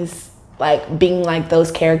movies, like being like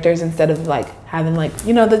those characters instead of like having like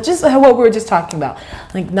just what we were just talking about,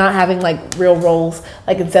 like not having like real roles,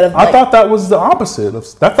 like instead of. I thought that was the opposite.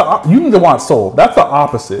 You need to watch Soul. That's the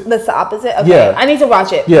opposite. That's the opposite. Okay, yeah. I need to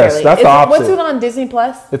watch it. Yes, really. That's the opposite. What's it on Disney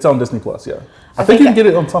Plus? It's on Disney Plus. Yeah. I think you can get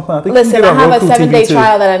it on something. I think listen, you can get it on I have Roku a 7-day TV too.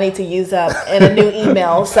 trial that I need to use up and a new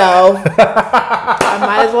email, so I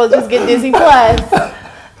might as well just get Disney Plus.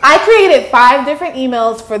 I created 5 different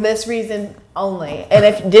emails for this reason only. And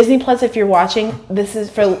if Disney Plus, if you're watching, this is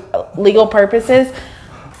for legal purposes.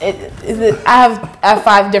 I have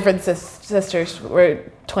 5 different sisters. We're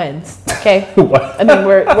twins. Okay. What? I mean,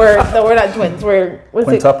 we're not twins. We're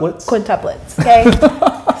quintuplets. Quintuplets. Okay.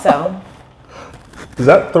 So. Is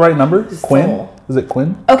that the right number? Soul. Quinn? Is it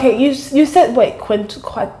Quinn? Okay, you said wait,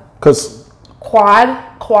 quad. Because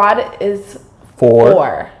quad is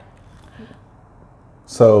 4.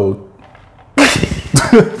 So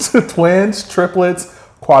twins, triplets,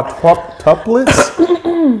 quadruplets.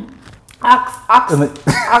 Ox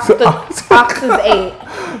is 8.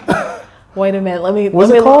 Wait a minute. Let me look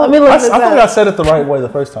this up. I think I said it the right way the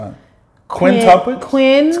first time.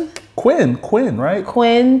 Quintuplets? Quinn, right?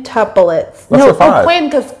 Quintuplets. That's 5. Quinn,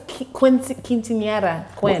 because quinceañera.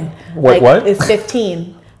 Quinn. What? It's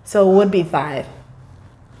 15, so it would be 5.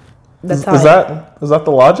 That's is that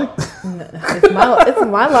the logic? No, it's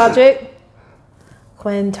my logic.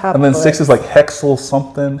 Quintuplets. And then 6 is like hexal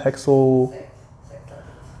something.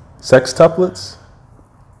 Sextuplets?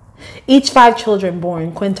 Each 5 children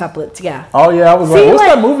born, quintuplets, yeah. Oh yeah, I was what's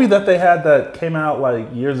that movie that they had that came out like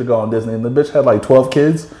years ago on Disney and the bitch had like 12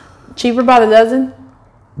 kids? Cheaper by the dozen?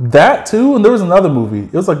 That too, and there was another movie.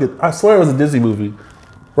 It was like I swear it was a Disney movie,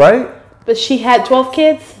 right? But she had 12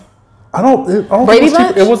 kids? I don't think Brady it was cheaper.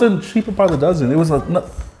 Bunch? It wasn't cheaper by the dozen. It was something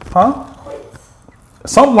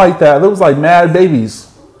like that. There was like mad babies.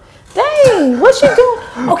 Dang, what she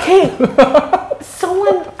doing? Okay,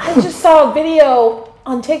 I just saw a video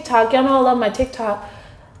on TikTok. Y'all know I love my TikTok.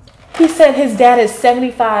 He said his dad is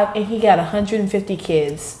 75 and he got 150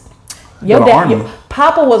 kids.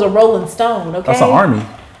 Papa was a Rolling Stone, okay? That's an army.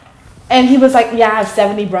 And he was like, yeah, I have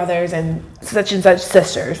 70 brothers and such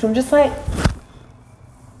sisters. I'm just like,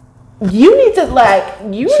 you need to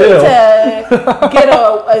get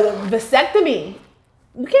a vasectomy.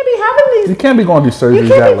 You can't be having these. You can't be going through surgery.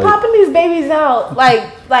 You can't be popping these babies out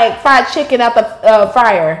like fried chicken out the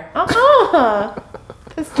fryer.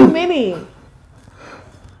 It's too many.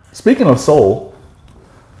 Speaking of Soul,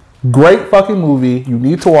 great fucking movie. You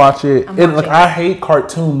need to watch it. I hate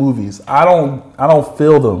cartoon movies. I don't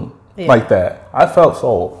feel them like that. I felt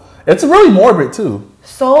Soul. It's really morbid too.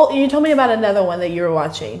 Soul. You told me about another one that you were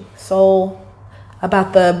watching. Soul,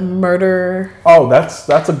 about the murder. Oh, that's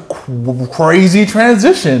a crazy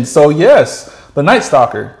transition. So yes, The Night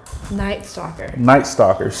Stalker. Night Stalker. Night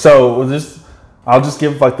Stalker. So I'll just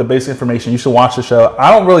give like the basic information. You should watch the show. I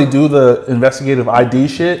don't really do the investigative ID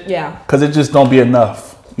shit. Yeah. Because it just don't be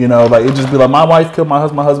enough. You know, like it just be like my wife killed my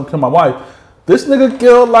husband killed my wife. This nigga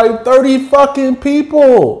killed like 30 fucking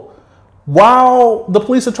people while the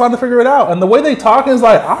police are trying to figure it out. And the way they talk is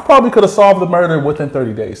like, I probably could have solved the murder within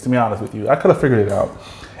 30 days, to be honest with you. I could have figured it out.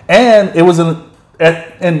 And it was in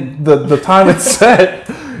the time it's set,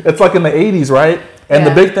 it's like in the 80s, right? And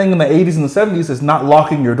the big thing in the 80s and the 70s is not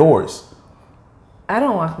locking your doors. I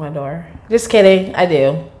don't lock my door. Just kidding. I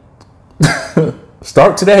do.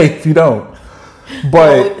 Start today if you don't.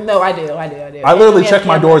 But no, I do. I literally check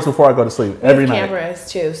my doors before I go to sleep every night. Cameras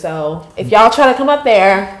too. So if y'all try to come up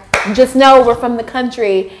there, just know we're from the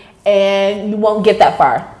country and you won't get that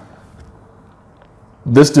far.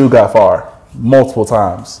 This dude got far multiple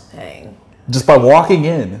times. Dang. Just by walking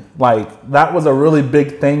in. Like that was a really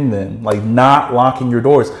big thing then. Like not locking your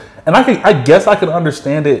doors. And I guess I could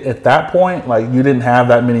understand it at that point. Like you didn't have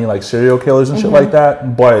that many like serial killers and shit like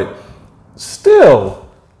that. But still,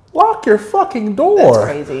 lock your fucking door.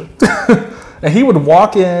 That's crazy. And he would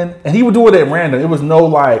walk in and he would do it at random. It was no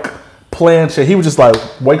like planned shit. He would just like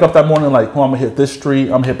wake up that morning like, oh, I'm gonna hit this street.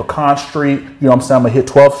 I'm gonna hit Pecan Street. You know what I'm saying? I'm gonna hit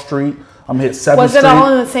 12th Street. I'm gonna hit 7th Street. Was it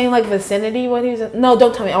all in the same like vicinity? What he was? No,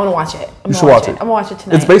 don't tell me. I want to watch it. You should watch it. I'm gonna watch it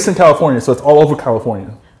tonight. It's based in California, so it's all over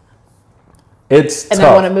California. It's tough. And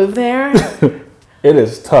I want to move there. It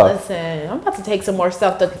is tough. Listen, I'm about to take some more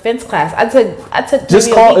self-defense class. I took.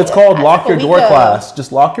 It's called lock your door class.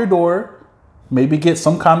 Just lock your door. Maybe get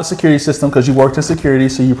some kind of security system because you worked in security,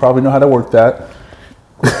 so you probably know how to work that.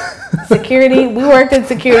 Security. We worked in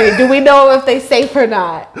security. Do we know if they safe or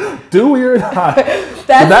not? Do we or not?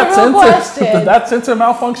 That's the real question. Did that sensor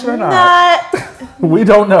malfunction or not? We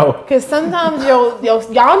don't know. Because sometimes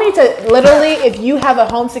y'all need to literally, if you have a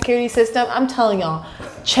home security system, I'm telling y'all,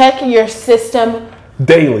 check your system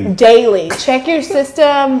daily. Check your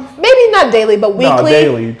system. Maybe not daily, but weekly. No,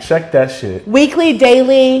 daily. Check that shit. Weekly,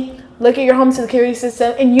 daily. Look at your home security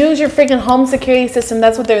system and use your freaking home security system.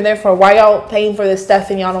 That's what they're there for. Why y'all paying for this stuff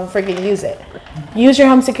and y'all don't freaking use it? Use your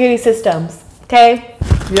home security systems, okay?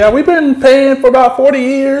 Yeah, we've been paying for about 40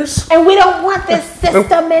 years. And we don't want this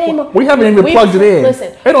system anymore. We haven't even plugged it in.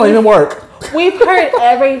 Listen. It don't even work. We've heard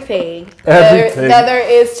everything. That there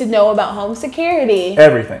is to know about home security.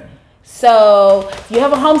 Everything. So, if you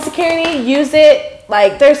have a home security, use it.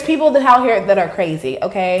 Like, there's people out here that are crazy,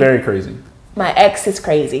 okay? Very crazy. My ex is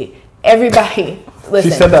crazy. Everybody, listen.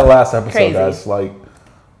 She said that last episode, crazy. Guys. Like,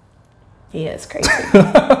 he is crazy.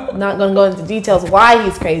 I'm not gonna go into details why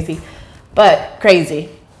he's crazy, but crazy.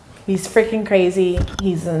 He's freaking crazy.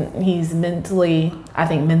 He's mentally, I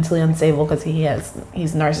think, mentally unstable because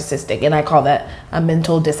he's narcissistic, and I call that a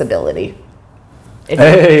mental disability.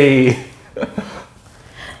 Hey.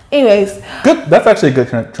 Anyways, good. That's actually a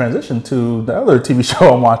good transition to the other TV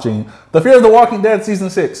show I'm watching, The Fear of the Walking Dead season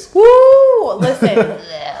 6. Woo! Listen.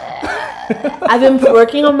 I've been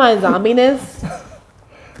working on my zombiness.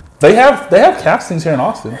 They have castings here in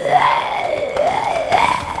Austin.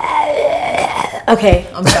 Okay,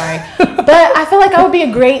 I'm sorry. But I feel like I would be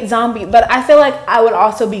a great zombie, but I feel like I would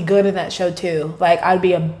also be good in that show too. Like I'd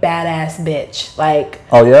be a badass bitch. Like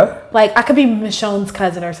oh yeah? Like I could be Michonne's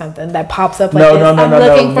cousin or something that pops up like No. I'm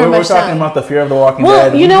looking for We're talking about the Fear of the Walking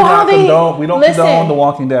Well, Dead. you know how We don't condone The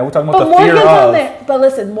Walking Dead. We're talking about the fear Morgan's on of. there. But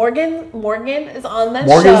listen, Morgan is on that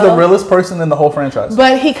show. Morgan's the realest person in the whole franchise.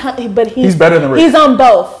 But he's better than Rick. He's on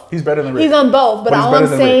both. He's better than Rick. He's on both. But all I'm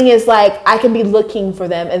saying Rick. is like I can be looking for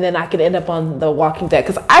them and then I could end up on The Walking Dead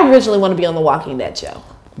because I originally want to be on The Walking Dead show.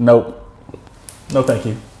 Nope. No, thank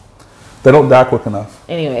you. They don't die quick enough.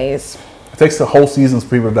 Anyways. It takes the whole seasons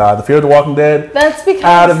for people to die. The Fear of the Walking Dead. That's because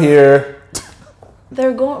out of here.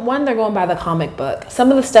 They're going by the comic book. Some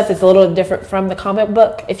of the stuff is a little different from the comic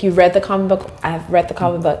book. If you've read the comic book, I've read the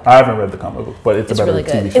comic book. I haven't read the comic book, but it's a better really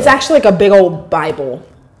good. TV show. It's actually like a big old Bible.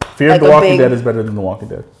 Fear of the Walking Dead is better than The Walking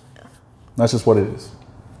Dead. That's just what it is.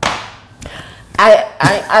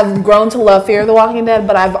 I've grown to love Fear of the Walking Dead,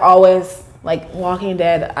 but I've always like Walking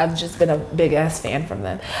Dead. I've just been a big ass fan from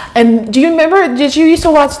them. And do you remember? Did you used to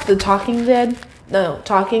watch The Talking Dead? No,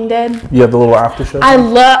 Talking Dead. Yeah, the little after show.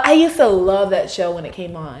 I used to love that show when it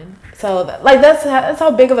came on. So that's how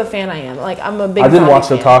big of a fan I am. Like I'm a big. I did watch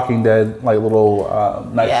The Talking Dead like little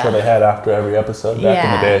night show they had after every episode back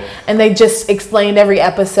in the day. And they just explained every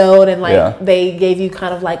episode and they gave you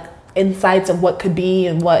kind of like insights of what could be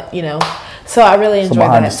and what So I really enjoyed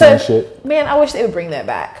that. So shit. Man, I wish they would bring that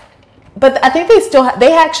back. But I think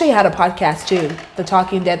they actually had a podcast too, the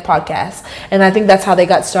Talking Dead podcast, and I think that's how they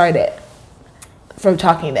got started. From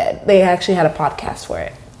Talking Dead, they actually had a podcast for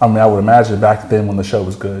it. I mean, I would imagine back then when the show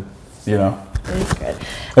was good, It was good.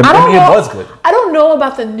 It was good. I don't know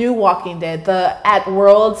about the new Walking Dead, the at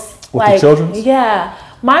Worlds. With the children? Yeah.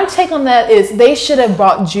 My take on that is they should have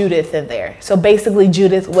brought Judith in there. So basically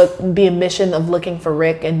Judith would be a mission of looking for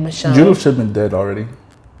Rick and Michonne. Judith should have been dead already.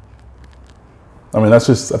 I mean, that's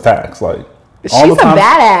just a fact. Like, she's a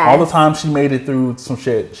badass. All the time she made it through some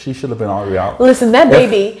shit, she should have been already out. Listen, that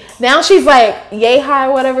baby, now she's like yay high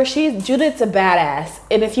or whatever. Judith's a badass.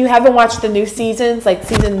 And if you haven't watched the new seasons, like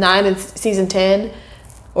season 9 and season 10,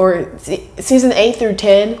 or season 8 through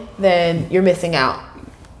 10, then you're missing out.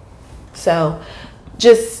 So,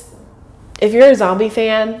 just if you're a zombie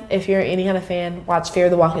fan, if you're any kind of fan, watch Fear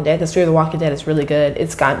of the Walking Dead because Fear of the Walking Dead is really good.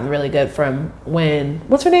 It's gotten really good from when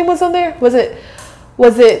what's her name was on there? Was it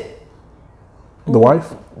the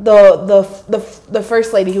wife? The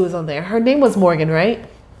first lady who was on there. Her name was Morgan, right?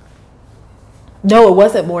 No, it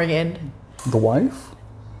wasn't Morgan. The wife?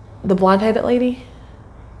 The blonde-headed lady?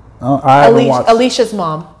 I haven't watched Alicia's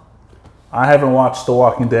mom. I haven't watched The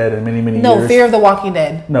Walking Dead in many years. No, Fear of the Walking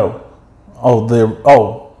Dead. No.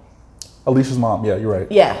 Alicia's mom. Yeah, you're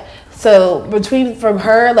right. Yeah. So from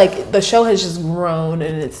her, like the show has just grown,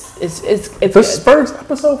 and it's This good. first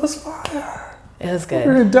episode was fire. It was good.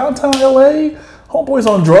 We're in downtown LA. Homeboy's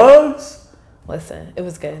on drugs. Listen, it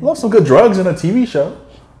was good. Love some good drugs in a TV show.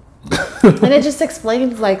 And it just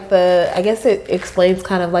explains I guess it explains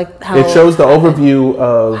kind of like how it shows the overview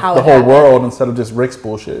of the whole world instead of just Rick's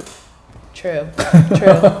bullshit. True.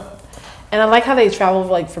 And I like how they travel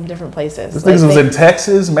like from different places. This thing was in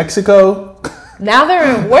Texas, Mexico. Now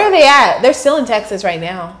where are they at? They're still in Texas right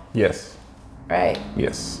now. Yes. Right?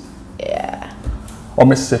 Yes. Yeah. Or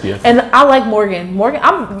Mississippi. And I like Morgan.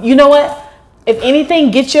 You know what? If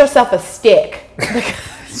anything, get yourself a stick.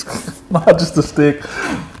 Not just a stick.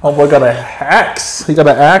 Oh boy, got an axe. He got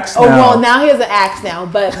an axe now. Oh, well, now he has an axe now.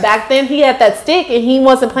 But back then he had that stick and he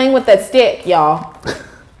wasn't playing with that stick, y'all.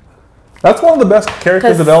 That's one of the best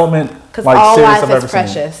character development because all series life I've is ever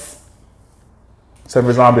precious. seen. Except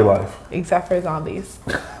for zombie life. Except for zombies.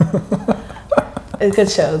 It's good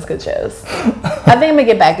shows. I think I'm gonna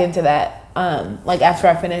get back into that. Like after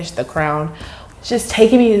I finish The Crown. It's just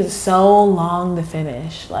taking me so long to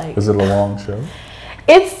finish. Like, is it a long show?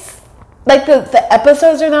 It's like the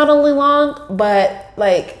episodes are not only long, but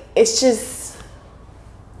like it's just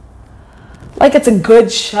like it's a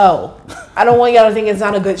good show. I don't want y'all to think it's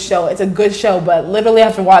not a good show. It's a good show, but literally I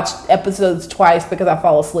have to watch episodes twice because I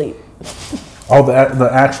fall asleep. Oh, the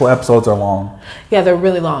actual episodes are long. Yeah, they're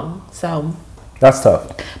really long. So that's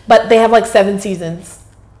tough. But they have like 7 seasons,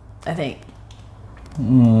 I think.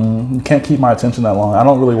 You can't keep my attention that long. I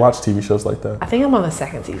don't really watch TV shows like that. I think I'm on the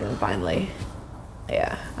 2nd season finally.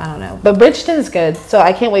 Yeah, I don't know. But Bridgerton is good, so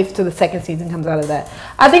I can't wait till the 2nd season comes out of that.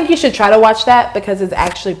 I think you should try to watch that because it's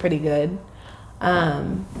actually pretty good.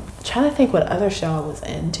 Trying to think what other show I was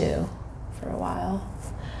into for a while.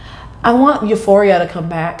 I want Euphoria to come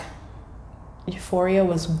back. Euphoria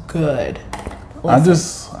was good.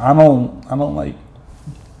 Listen. I don't like.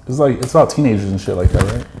 It's about teenagers and shit like that,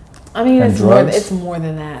 right? I mean, and it's more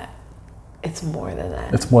than that. It's more than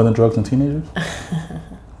that. It's more than drugs and teenagers.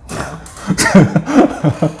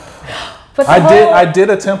 But But I did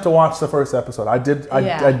attempt to watch the first episode. I did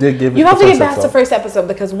give it. You have to get past the first episode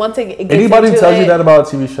because once it gets anybody who into tells you that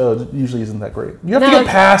about a TV show it usually isn't that great. You have to get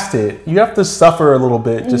past it. You have to suffer a little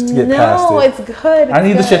bit just to get past it. No, it's good. I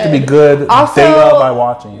need the shit to be good also, day of by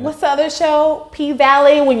watching it. What's the other show?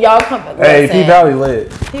 P-Valley. When y'all come, hey, P-Valley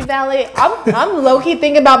lit. P-Valley. I'm low key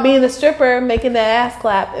thinking about being a stripper, making that ass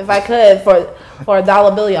clap if I could for a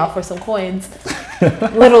dollar bill, y'all, for some coins.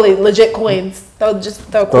 Literally legit coins. Throw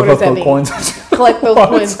quarters at me. Collect those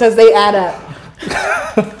coins because they add up.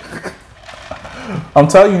 I'm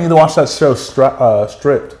telling you, you need to watch that show, Stripped on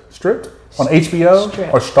HBO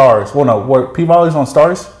Stripped. or Stars. Well, no, P-Valley's on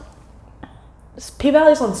Stars.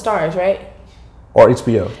 P-Valley's on Stars, right? Or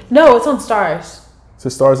HBO. No, it's on Stars.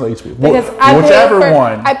 It's Stars or HBO. Because Whichever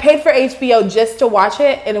one. I paid for HBO just to watch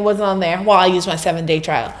it, and it wasn't on there while I used my 7-day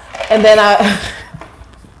trial, and then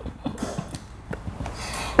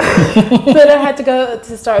then I had to go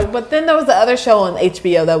to Stars. But then there was the other show on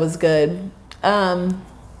HBO that was good.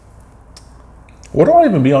 What do I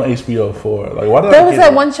even be on HBO for? Like, why did there was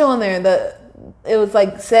that one show on there that it was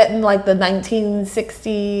like set in like the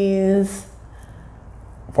 1960s.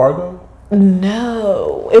 Fargo?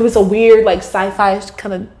 No, it was a weird like sci-fi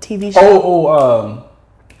kind of TV show.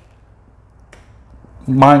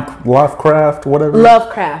 Lovecraft, whatever.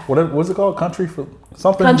 Lovecraft. What's it called? Country for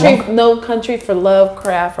something. Country for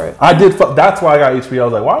Lovecraft. Or I did. That's why I got HBO. I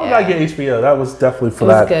was like, why would I get HBO? That was definitely for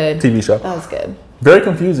that TV show. That was good. Very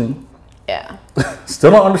confusing. Yeah. Still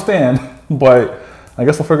don't understand, but I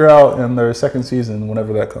guess we'll figure out in their second season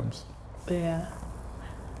whenever that comes. Yeah.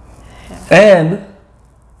 And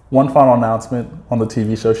one final announcement on the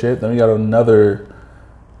TV show shit. Then we got another,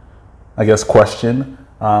 I guess, question.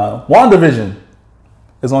 WandaVision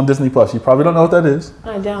is on Disney Plus. You probably don't know what that is.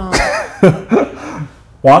 I don't.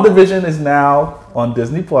 WandaVision is now on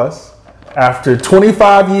Disney Plus. After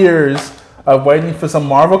 25 years of waiting for some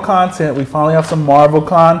Marvel content, we finally have some Marvel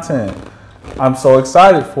content. I'm so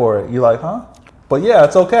excited for it. You like, huh? But yeah,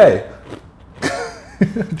 it's okay.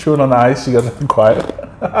 Chewing on the ice, you guys are quiet.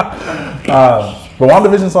 But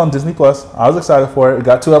WandaVision's on Disney Plus. I was excited for it. It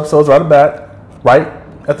got 2 episodes right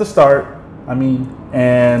at the start.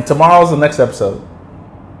 And tomorrow's the next episode.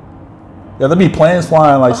 Yeah, there'll be planes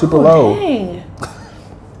flying like super low. Dang.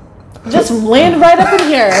 Just land right up in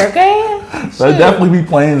here, okay? There'll definitely be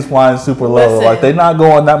planes flying super low. Listen. Like they're not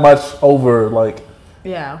going that much over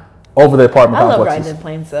over the apartment complexes. I love riding in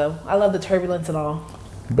planes though. I love the turbulence and all.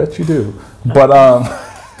 Bet you do. But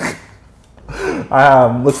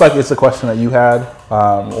looks like it's a question that you had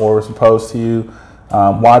or was posed to you.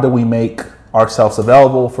 Why do we make ourselves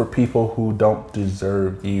available for people who don't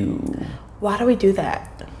deserve you? Why do we do that?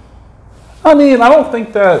 I mean, I don't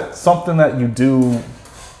think that's something that you do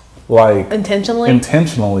like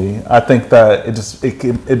intentionally. I think that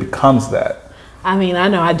it becomes that. I mean, I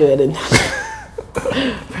know I do it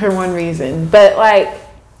for one reason, but like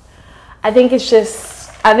I think it's just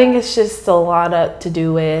a lot to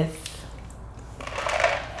do with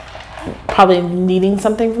probably needing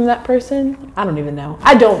something from that person. I don't even know.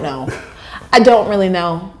 I don't know. I don't really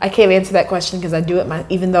know. I can't answer that question because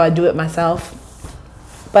even though I do it myself.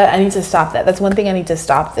 But I need to stop that. That's one thing I need to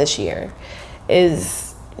stop this year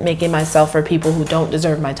is making myself for people who don't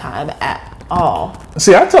deserve my time at all.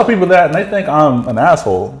 See, I tell people that and they think I'm an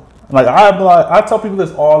asshole. Like I tell people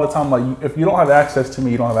this all the time. Like, if you don't have access to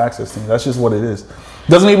me, you don't have access to me. That's just what it is.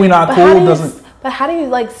 Doesn't mean we're not cool. But how do you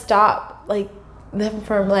like stop like them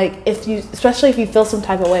from like especially if you feel some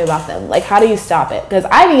type of way about them? Like, how do you stop it? Because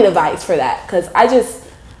I need advice for that. Because I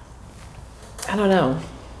don't know.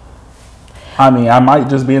 I mean, I might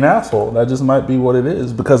just be an asshole. That just might be what it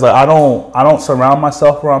is. Because I don't surround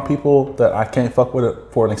myself around people that I can't fuck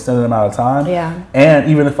with for an extended amount of time. Yeah. And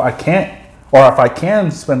even if I can't, or if I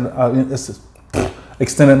can spend this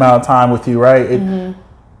extended amount of time with you, right?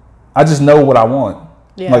 I just know what I want.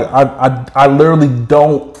 Yeah. Like I literally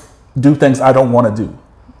don't do things I don't want to do,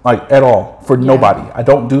 like at all for nobody. I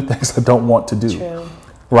don't do things I don't want to do. True.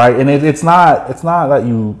 Right. And it's not that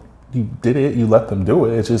you did it, you let them do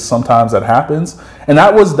it. It's just sometimes that happens. And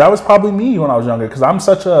that was probably me when I was younger, because I'm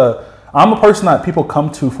a person that people come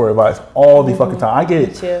to for advice all the fucking time. I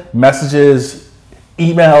get messages,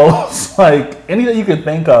 emails, like anything you can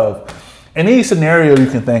think of, any scenario you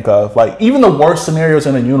can think of, like even the worst scenarios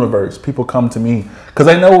in the universe, people come to me because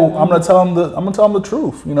they know I'm gonna tell them the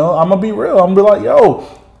truth. You know, I'm gonna be real. I'm gonna be like, yo,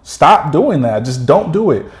 stop doing that. Just don't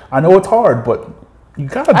do it. I know it's hard, but you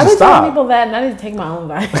gotta just stop. I telling people that, and I need to take my own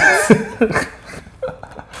advice.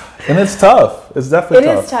 And it's tough. It's definitely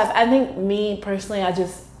tough. It is tough. I think me personally, I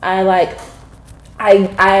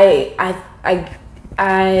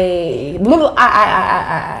I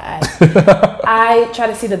try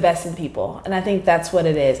to see the best in people, and I think that's what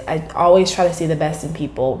it is. I always try to see the best in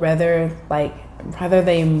people, whether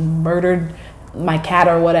they murdered my cat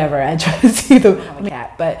or whatever. I try to see the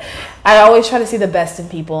cat, but I always try to see the best in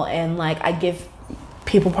people, and like I give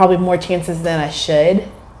people probably more chances than I should,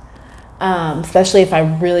 especially if I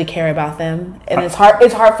really care about them. And it's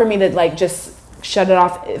hard for me to like just shut it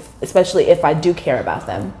off, especially if I do care about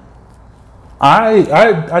them.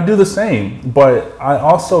 I do the same, but I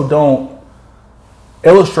also don't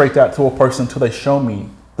illustrate that to a person until they show me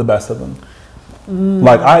the best of them.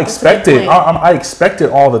 Like I expect it. I expect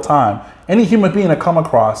it all the time. Any human being I come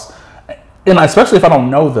across, and especially if I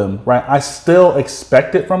don't know them, right? I still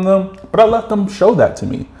expect it from them, but I let them show that to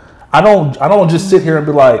me. I don't just sit here and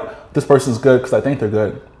be like, this person's good because I think they're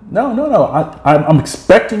good. No. I'm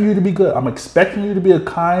expecting you to be good. I'm expecting you to be a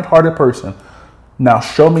kind-hearted person. Now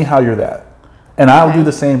show me how you're that. And I'll do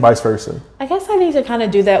the same vice versa. I guess I need to kind of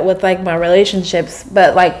do that with like my relationships,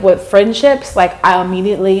 but like with friendships, like I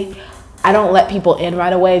don't let people in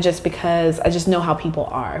right away just because I just know how people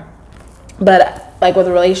are. But like with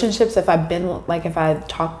relationships, if I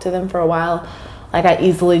talked to them for a while, like I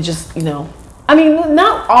easily just, I mean,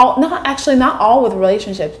 not all with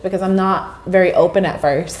relationships, because I'm not very open at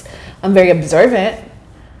first. I'm very observant.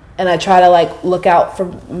 And I try to like look out for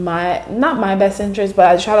not my best interest, but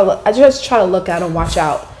I just try to look out and watch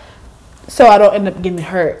out so I don't end up getting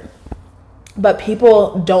hurt. But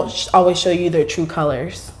people don't always show you their true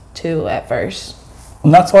colors too at first.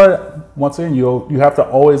 And that's why, once again, you have to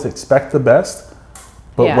always expect the best,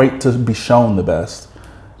 but wait to be shown the best.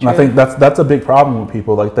 And I think that's a big problem with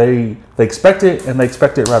people. Like they expect it and they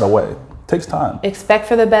expect it right away. It takes time. Expect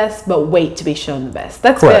for the best, but wait to be shown the best.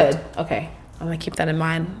 That's correct. Good. Okay. I'm gonna keep that in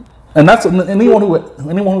mind. And that's anyone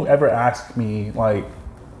who ever asks me like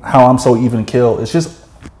how I'm so even keel, it's just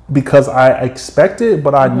because I expect it,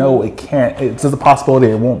 but I know it can't. It's just a possibility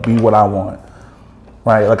it won't be what I want.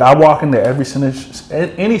 Right? Like I walk into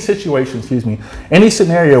any situation, any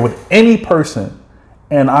scenario with any person,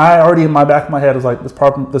 and I already in my back of my head is like this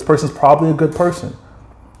person's probably a good person.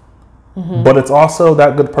 But it's also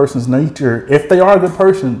that good person's nature, if they are a good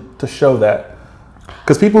person, to show that.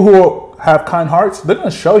 Because people who have kind hearts, they're going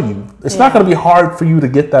to show you. It's not going to be hard for you to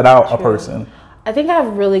get that out a person. I think I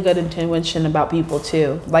have really good intuition about people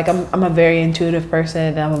too. Like I'm a very intuitive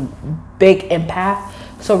person. I'm a big empath.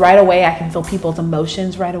 So right away I can feel people's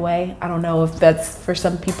emotions right away. I don't know if that's for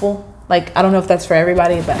some people. Like I don't know if that's for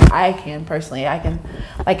everybody, but I can personally. I can,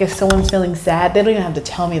 like if someone's feeling sad, they don't even have to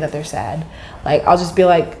tell me that they're sad. Like I'll just be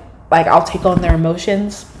like I'll take on their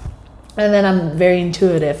emotions. And then I'm very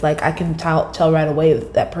intuitive. Like I can tell right away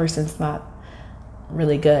that person's not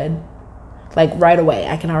really good. Like right away,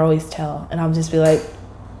 I can always tell, and I'll just be like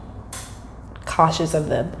cautious of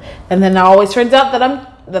them. And then it always turns out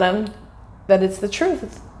that it's the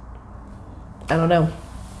truth. I don't know.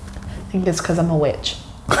 I think it's because I'm a witch.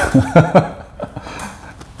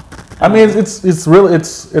 I mean, it's really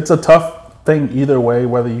it's a tough thing either way,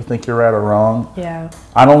 whether you think you're right or wrong. Yeah.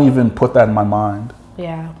 I don't even put that in my mind.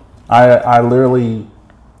 Yeah.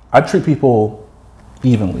 I treat people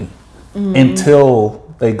evenly until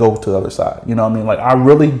they go to the other side. You know what I mean? Like I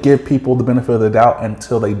really give people the benefit of the doubt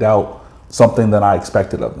until they doubt something that I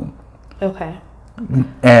expected of them. Okay.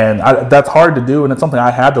 And that's hard to do, and it's something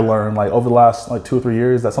I had to learn. Like over the last 2 or 3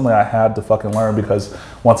 years, that's something I had to fucking learn, because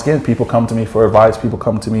once again, people come to me for advice. People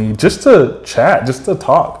come to me just to chat, just to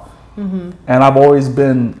talk. And I've always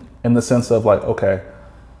been in the sense of like, okay,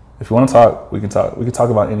 if you want to talk, we can talk. We can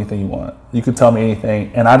talk about anything you want. You can tell me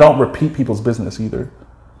anything. And I don't repeat people's business either.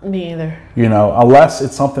 Me either. You know, unless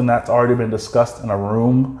it's something that's already been discussed in a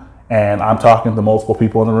room and I'm talking to multiple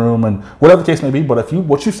people in the room and whatever the case may be. But if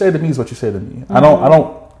what you say to me is what you say to me. I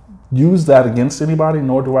don't use that against anybody,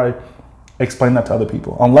 nor do I explain that to other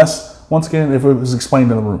people. Unless, once again, if it was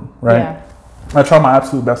explained in the room, right? Yeah. I try my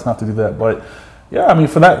absolute best not to do that. But yeah, I mean,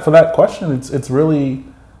 for that question, it's really...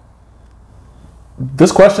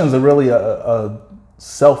 This question is really a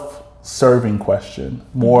self-serving question,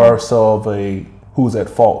 more so of a who's at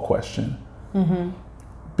fault question.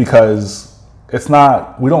 Because it's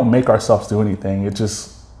not, we don't make ourselves do anything. It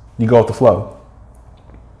just, you go with the flow.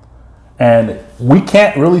 And we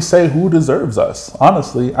can't really say who deserves us,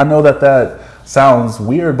 honestly. I know that sounds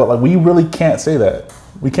weird, but like we really can't say that.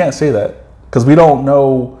 We can't say that because we don't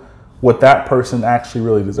know what that person actually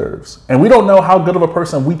really deserves. And we don't know how good of a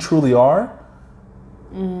person we truly are.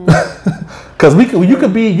 Because you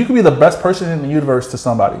could be the best person in the universe to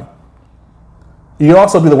somebody. You can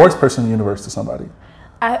also be the worst person in the universe to somebody.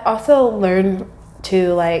 I also learned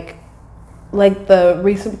to like like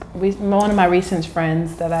one of my recent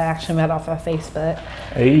friends that I actually met off of Facebook.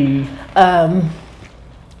 Hey.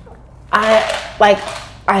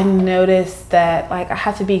 I noticed that like I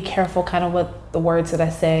have to be careful kind of with the words that I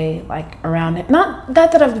say like around it. Not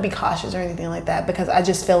that I have to be cautious or anything like that, because I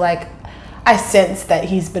just feel like I sense that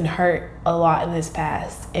he's been hurt a lot in his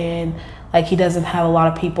past, and like he doesn't have a lot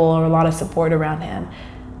of people or a lot of support around him.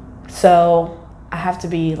 So I have to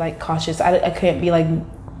be like cautious. I can't be like,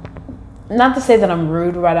 not to say that I'm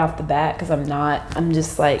rude right off the bat, because I'm not. I'm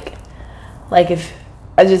just like if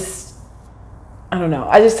I don't know.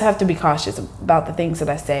 I just have to be cautious about the things that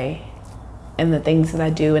I say and the things that I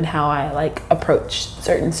do and how I like approach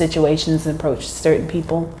certain situations and approach certain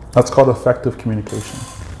people. That's called effective communication.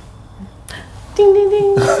 Ding, ding,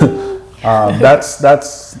 ding. I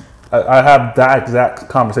have that exact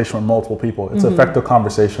conversation with multiple people. It's effective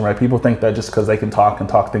conversation, right? People think that just because they can talk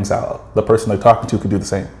things out, the person they're talking to could do the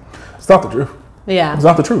same. It's not the truth. Yeah. It's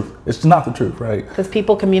not the truth. It's not the truth, right? Because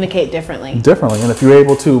people communicate differently. And if you're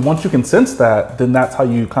able to, once you can sense that, then that's how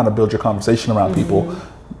you kind of build your conversation around people.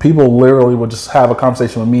 People literally will just have a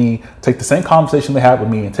conversation with me, take the same conversation they had with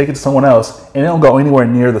me and take it to someone else, and it don't go anywhere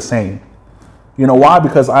near the same. You know why?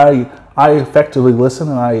 Because I effectively listen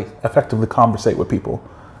and I effectively conversate with people,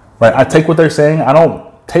 right? I take what they're saying. I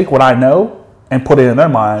don't take what I know and put it in their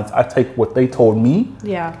minds. I take what they told me.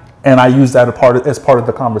 Yeah. And I use that as part of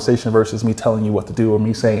the conversation versus me telling you what to do or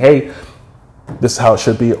me saying, hey, this is how it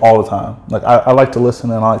should be all the time. Like I like to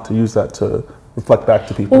listen, and I like to use that to reflect back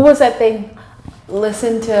to people. What was that thing?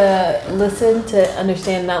 Listen to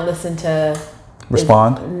understand, not listen to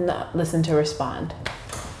respond. Not listen to respond.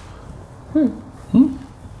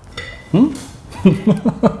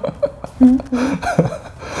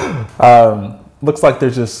 Looks like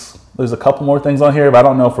there's a couple more things on here, but I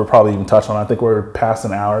don't know if we're probably even touched on it. I think we're past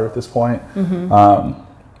an hour at this point.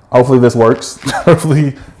 Hopefully this works.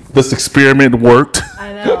 Hopefully this experiment worked.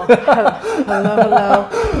 I know. Hello.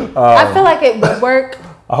 I feel like it would work.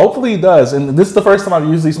 Hopefully it does. And this is the first time I've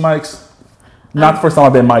used these mics. Not the first time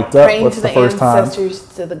I've been mic'd up, but it's the first time. Praying to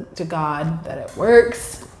the ancestors, to God, that it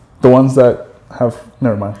works. The ones that have,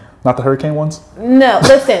 never mind. Not the hurricane ones? No,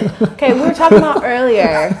 listen. Okay, we were talking about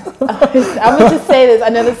earlier. I'm going to just say this. I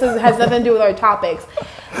know this has nothing to do with our topics.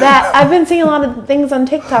 That I've been seeing a lot of things on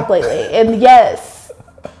TikTok lately. And yes,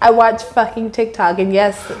 I watch fucking TikTok. And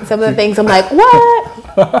yes, some of the things I'm like,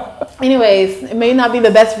 what? Anyways, it may not be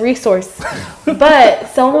the best resource. But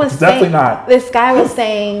someone was definitely not. This guy was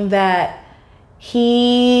saying that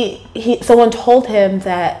someone told him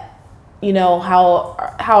that, you know, how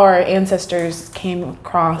our ancestors came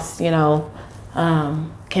across from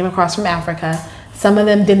Africa. Some of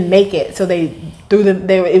them didn't make it, so they threw them.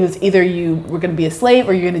 It was either you were going to be a slave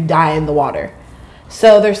or you're going to die in the water.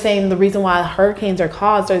 So they're saying the reason why hurricanes are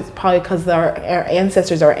caused is probably because our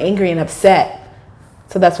ancestors are angry and upset.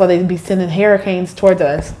 So that's why they'd be sending hurricanes towards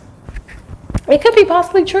us. It could be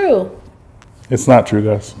possibly true. It's not true,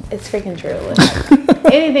 guys. It's freaking true.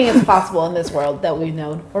 Anything is possible in this world that we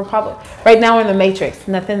know. We're probably right now we're in the Matrix.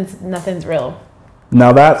 Nothing's real.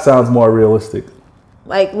 Now that sounds more realistic.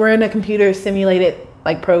 Like we're in a computer simulated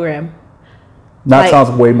like program. That sounds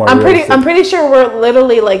way more realistic. I'm pretty sure we're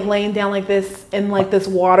literally like laying down like this in like this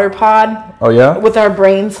water pod. Oh yeah? With our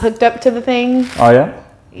brains hooked up to the thing. Oh yeah?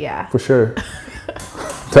 Yeah. For sure.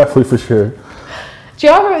 Definitely for sure.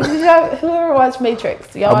 Whoever watched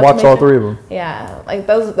Matrix? I watched all three of them. Yeah, like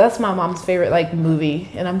that's my mom's favorite like movie,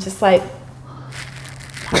 and I'm just like,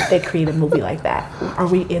 how did they create a movie like that? Are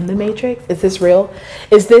we in the Matrix? Is this real?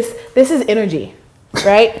 This is energy,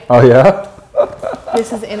 right? Oh yeah.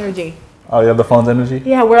 This is energy. Oh yeah, the phone's energy.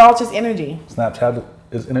 Yeah, we're all just energy. Snapchat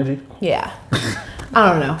is energy. Yeah. I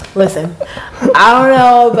don't know. Listen, I don't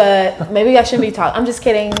know, but maybe I shouldn't be talking. I'm just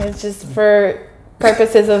kidding. It's just for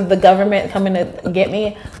purposes of the government coming to get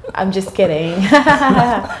me. I'm just kidding.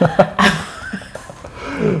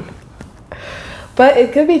 But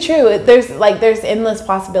it could be true. There's endless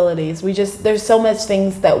possibilities. There's so much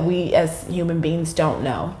things that we as human beings don't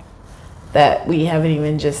know that we haven't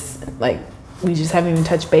even haven't even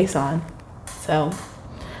touched base on. So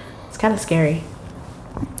it's kind of scary.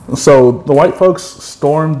 So the white folks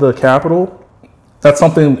stormed the Capitol. That's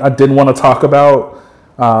something I didn't want to talk about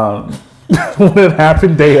when it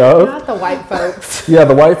happened day of. Not the white folks. Yeah,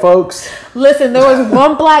 the white folks. Listen, there was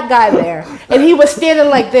one black guy there, and he was standing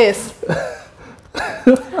like this.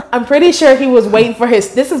 I'm pretty sure he was waiting for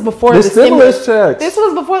this is before the stimulus checks. This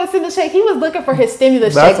was before the stimulus check. He was looking for his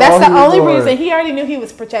stimulus That's check. That's the only doing. reason. He already knew he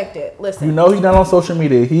was protected. Listen. You know, he not on social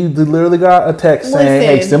media. He literally got a text saying,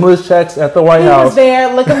 "Hey, stimulus checks at the White House." He was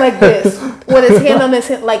there looking like this with his hand on his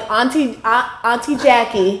hip, like Auntie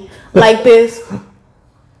Jackie, like this,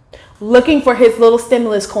 looking for his little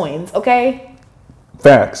stimulus coins. Okay.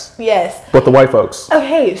 Facts. Yes. But the white folks.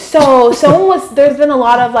 Okay, so there's been a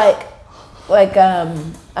lot of like white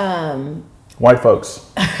folks.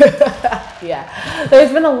 Yeah.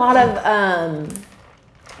 There's been a lot of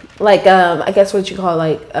I guess what you call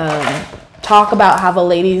talk about how the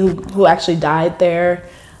lady who actually died there,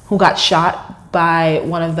 who got shot by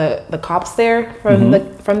one of the cops there from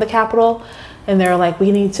the Capitol, and they're like, they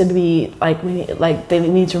need to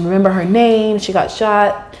remember her name. She got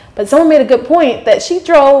shot. But someone made a good point that she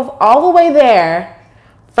drove all the way there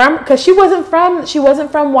because she wasn't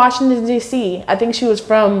from Washington D.C. I think she was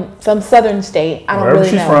from some southern state. I don't Wherever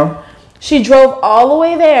really know. She's from. She drove all the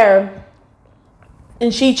way there,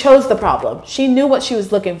 and she chose the problem. She knew what she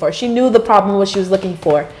was looking for. She knew the problem what she was looking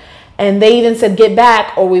for, and they even said, "Get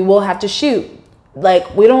back, or we will have to shoot."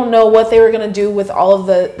 Like, we don't know what they were gonna do with all of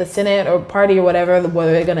the Senate or party or whatever.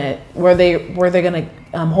 Were they gonna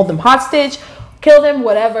hold them hostage, kill them,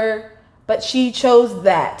 whatever? But she chose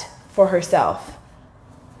that for herself.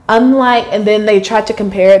 And then they tried to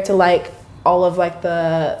compare it to like all of like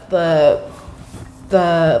the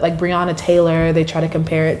like Breonna Taylor. They tried to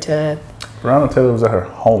compare it to. Breonna Taylor was at her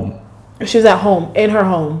home. She was at home, in her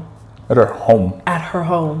home. At her home. At her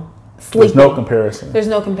home. Sleeping. There's no comparison. There's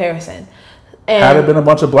no comparison. And had it been a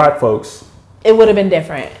bunch of black folks, it would have been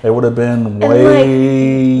different. It would have been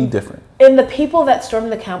way different. And the people that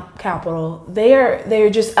stormed the Capitol,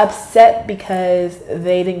 they're just upset because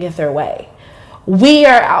they didn't get their way. We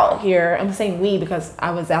are out here. I'm saying we because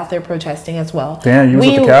I was out there protesting as well. Damn, you was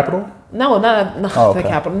at the Capitol? No, not okay. the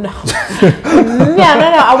Capitol. No. Yeah,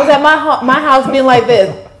 no. I was at my house being like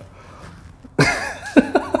this.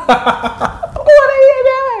 What are you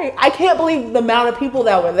doing? I can't believe the amount of people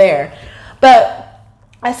that were there. But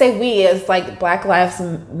I say we as like Black Lives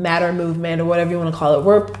Matter movement or whatever you want to call it.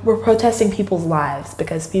 We're protesting people's lives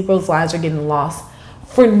because people's lives are getting lost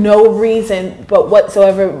for no reason but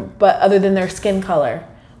other than their skin color.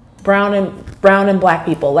 Brown and black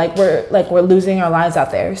people. We're losing our lives out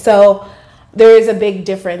there. So there is a big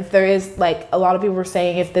difference. There is like a lot of people were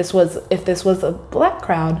saying if this was a black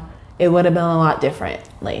crowd, it would have been a lot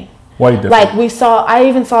differently. Why different? Like I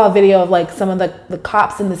even saw a video of like some of the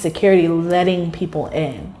cops and the security letting people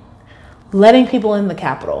in the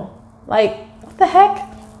Capitol. Like, what the heck?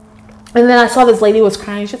 And then I saw this lady was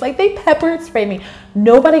crying. She's like, they pepper sprayed me.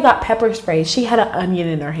 Nobody got pepper sprayed. She had an onion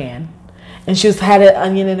in her hand. And she had an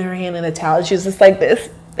onion in her hand and a towel. She was just like this.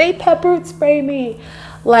 They pepper sprayed me.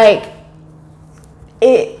 Like,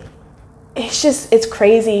 it's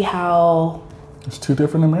crazy how... It's two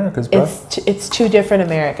different Americas, bro. It's two different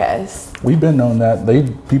Americas. We've been knowing that.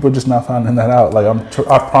 People just not finding that out. Like,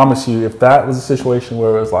 I promise you, if that was a situation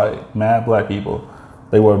where it was like mad black people,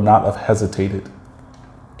 they would not have hesitated.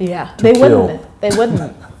 Yeah, they wouldn't. They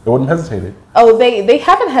wouldn't. They wouldn't hesitate. Oh, they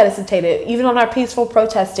haven't hesitated even on our peaceful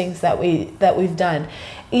protestings that we've done.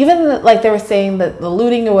 Even like they were saying that the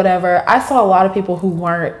looting or whatever. I saw a lot of people who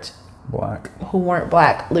weren't black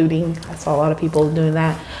looting. I saw a lot of people doing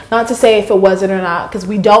that. Not to say if it wasn't or not, because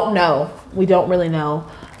we don't know. We don't really know.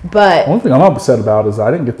 But one thing I'm upset about is I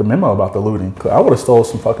didn't get the memo about the looting. I would have stole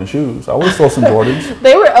some fucking shoes. I would have stole some Jordans.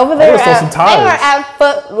 They were over there. Some tires. They were at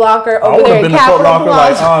Foot Locker over I would there. have been at Foot Locker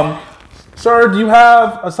like, sir, do you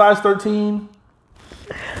have a size 13?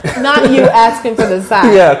 Not you asking for the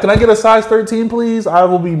size. Yeah, can I get a size 13, please? I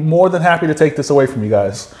will be more than happy to take this away from you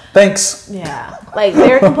guys. Thanks. Yeah, like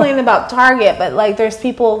they're complaining about Target, but like there's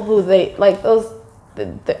people who they like those.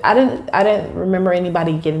 I didn't remember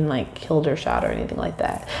anybody getting like killed or shot or anything like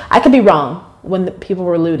that. I could be wrong when the people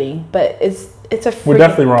were looting, but it's a. We're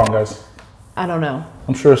definitely wrong, guys. I don't know.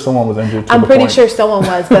 I'm sure someone was injured. I'm pretty sure someone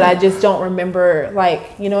was, but I just don't remember.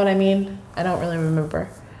 Like, you know what I mean? I don't really remember.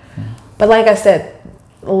 But like I said,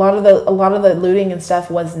 a lot of the looting and stuff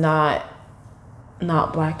was not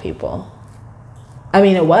black people. I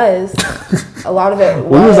mean, it was. A lot of it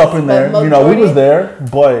was. We was up in there. You know, we was there,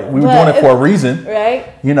 but we were doing it for a reason.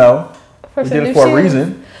 Right? You know, we did it for a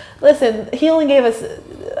reason. Listen, he only gave us,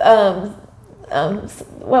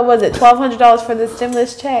 what was it, $1,200 for the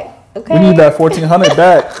stimulus check. Okay. We need that $1,400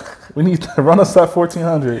 back. We need to run us that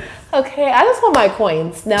 $1,400. Okay, I just want my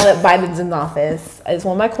coins now that Biden's in office. I just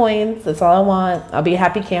want my coins. That's all I want. I'll be a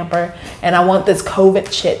happy camper. And I want this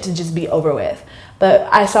COVID shit to just be over with. But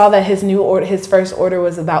I saw that his first order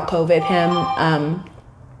was about COVID. Him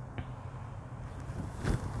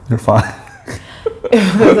You're fine.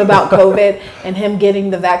 It was about COVID and him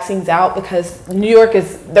getting the vaccines out because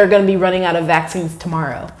they're going to be running out of vaccines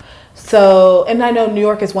tomorrow. So, and I know New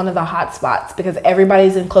York is one of the hot spots because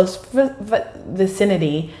everybody's in close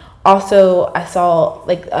vicinity. Also, I saw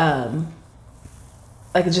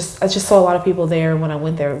I just saw a lot of people there when I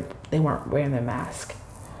went there. They weren't wearing their mask,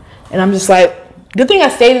 and I'm just like, good thing I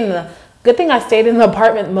stayed in the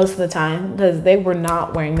apartment most of the time because they were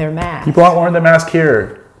not wearing their mask. People aren't wearing their mask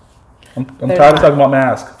here. I'm tired of talking about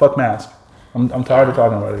mask. Fuck mask. I'm tired of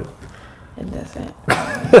talking about it. It doesn't.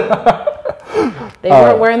 They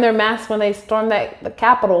weren't wearing their masks when they stormed the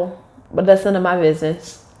Capitol, but that's none of my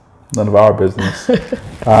business. None of our business.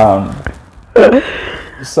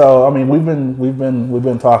 So I mean, we've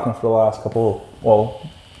been talking for the last couple. Well,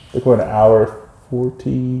 I think we're in an hour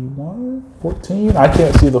 14. I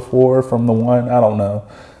can't see the 4 from the 1. I don't know.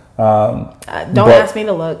 Don't ask me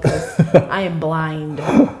to look, 'cause I am blind.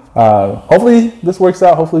 Hopefully this works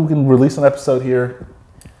out. Hopefully we can release an episode here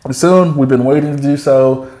soon. We've been waiting to do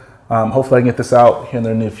so. Hopefully I can get this out here in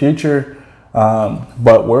the near future.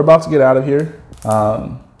 But we're about to get out of here.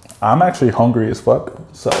 I'm actually hungry as fuck.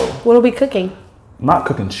 So what are we cooking? I'm not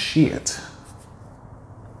cooking shit.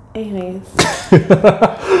 Anyways,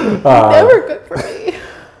 never cook for me.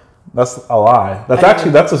 That's a lie.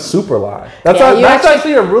 That's a super lie. That's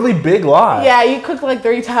actually a really big lie. Yeah, you cooked like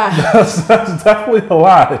 3 times. That's definitely a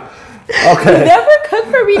lie. Okay. You never cooked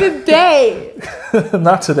for me today.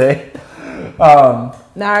 Not today. No,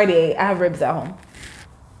 I already ate. I have ribs at home.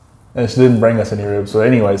 And she didn't bring us any ribs. So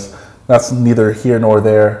anyways, that's neither here nor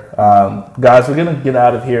there. Guys, we're going to get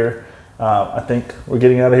out of here. I think we're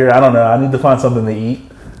getting out of here. I don't know. I need to find something to eat.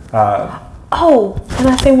 Can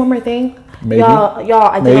I say one more thing? Maybe. Y'all,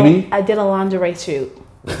 I did a lingerie shoot.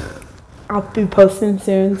 I'll be posting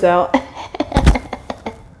soon, so.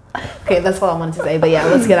 Okay, that's all I wanted to say. But yeah,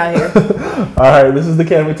 let's get out of here. All right, this is the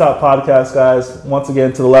Can We Talk podcast, guys. Once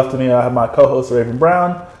again, to the left of me, I have my co-host, Raven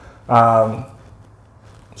Brown.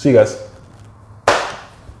 See you guys.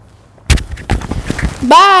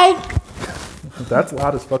 Bye. That's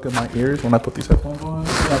loud as fuck in my ears when I put these headphones on.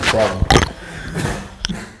 That's a problem.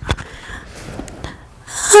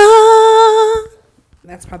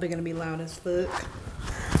 That's probably going to be loud as fuck.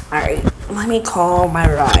 All right, let me call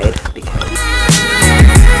my ride because...